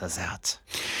that helps us out.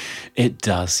 It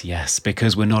does, yes,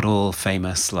 because we're not all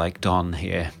famous like Don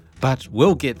here. But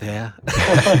we'll get there.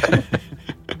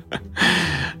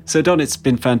 So, Don, it's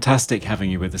been fantastic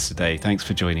having you with us today. Thanks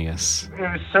for joining us. It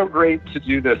was so great to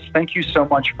do this. Thank you so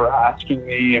much for asking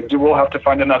me. And we'll have to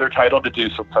find another title to do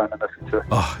sometime in the future.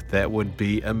 Oh, that would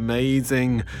be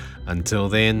amazing. Until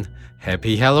then,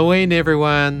 happy Halloween,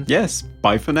 everyone. Yes,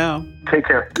 bye for now. Take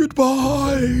care.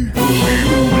 Goodbye.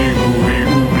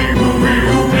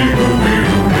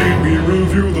 We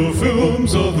review the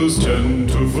films others tend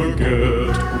to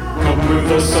forget. Come with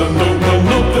us and open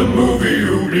up the movie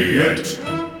Oubliette.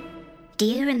 Do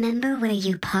you remember where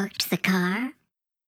you parked the car?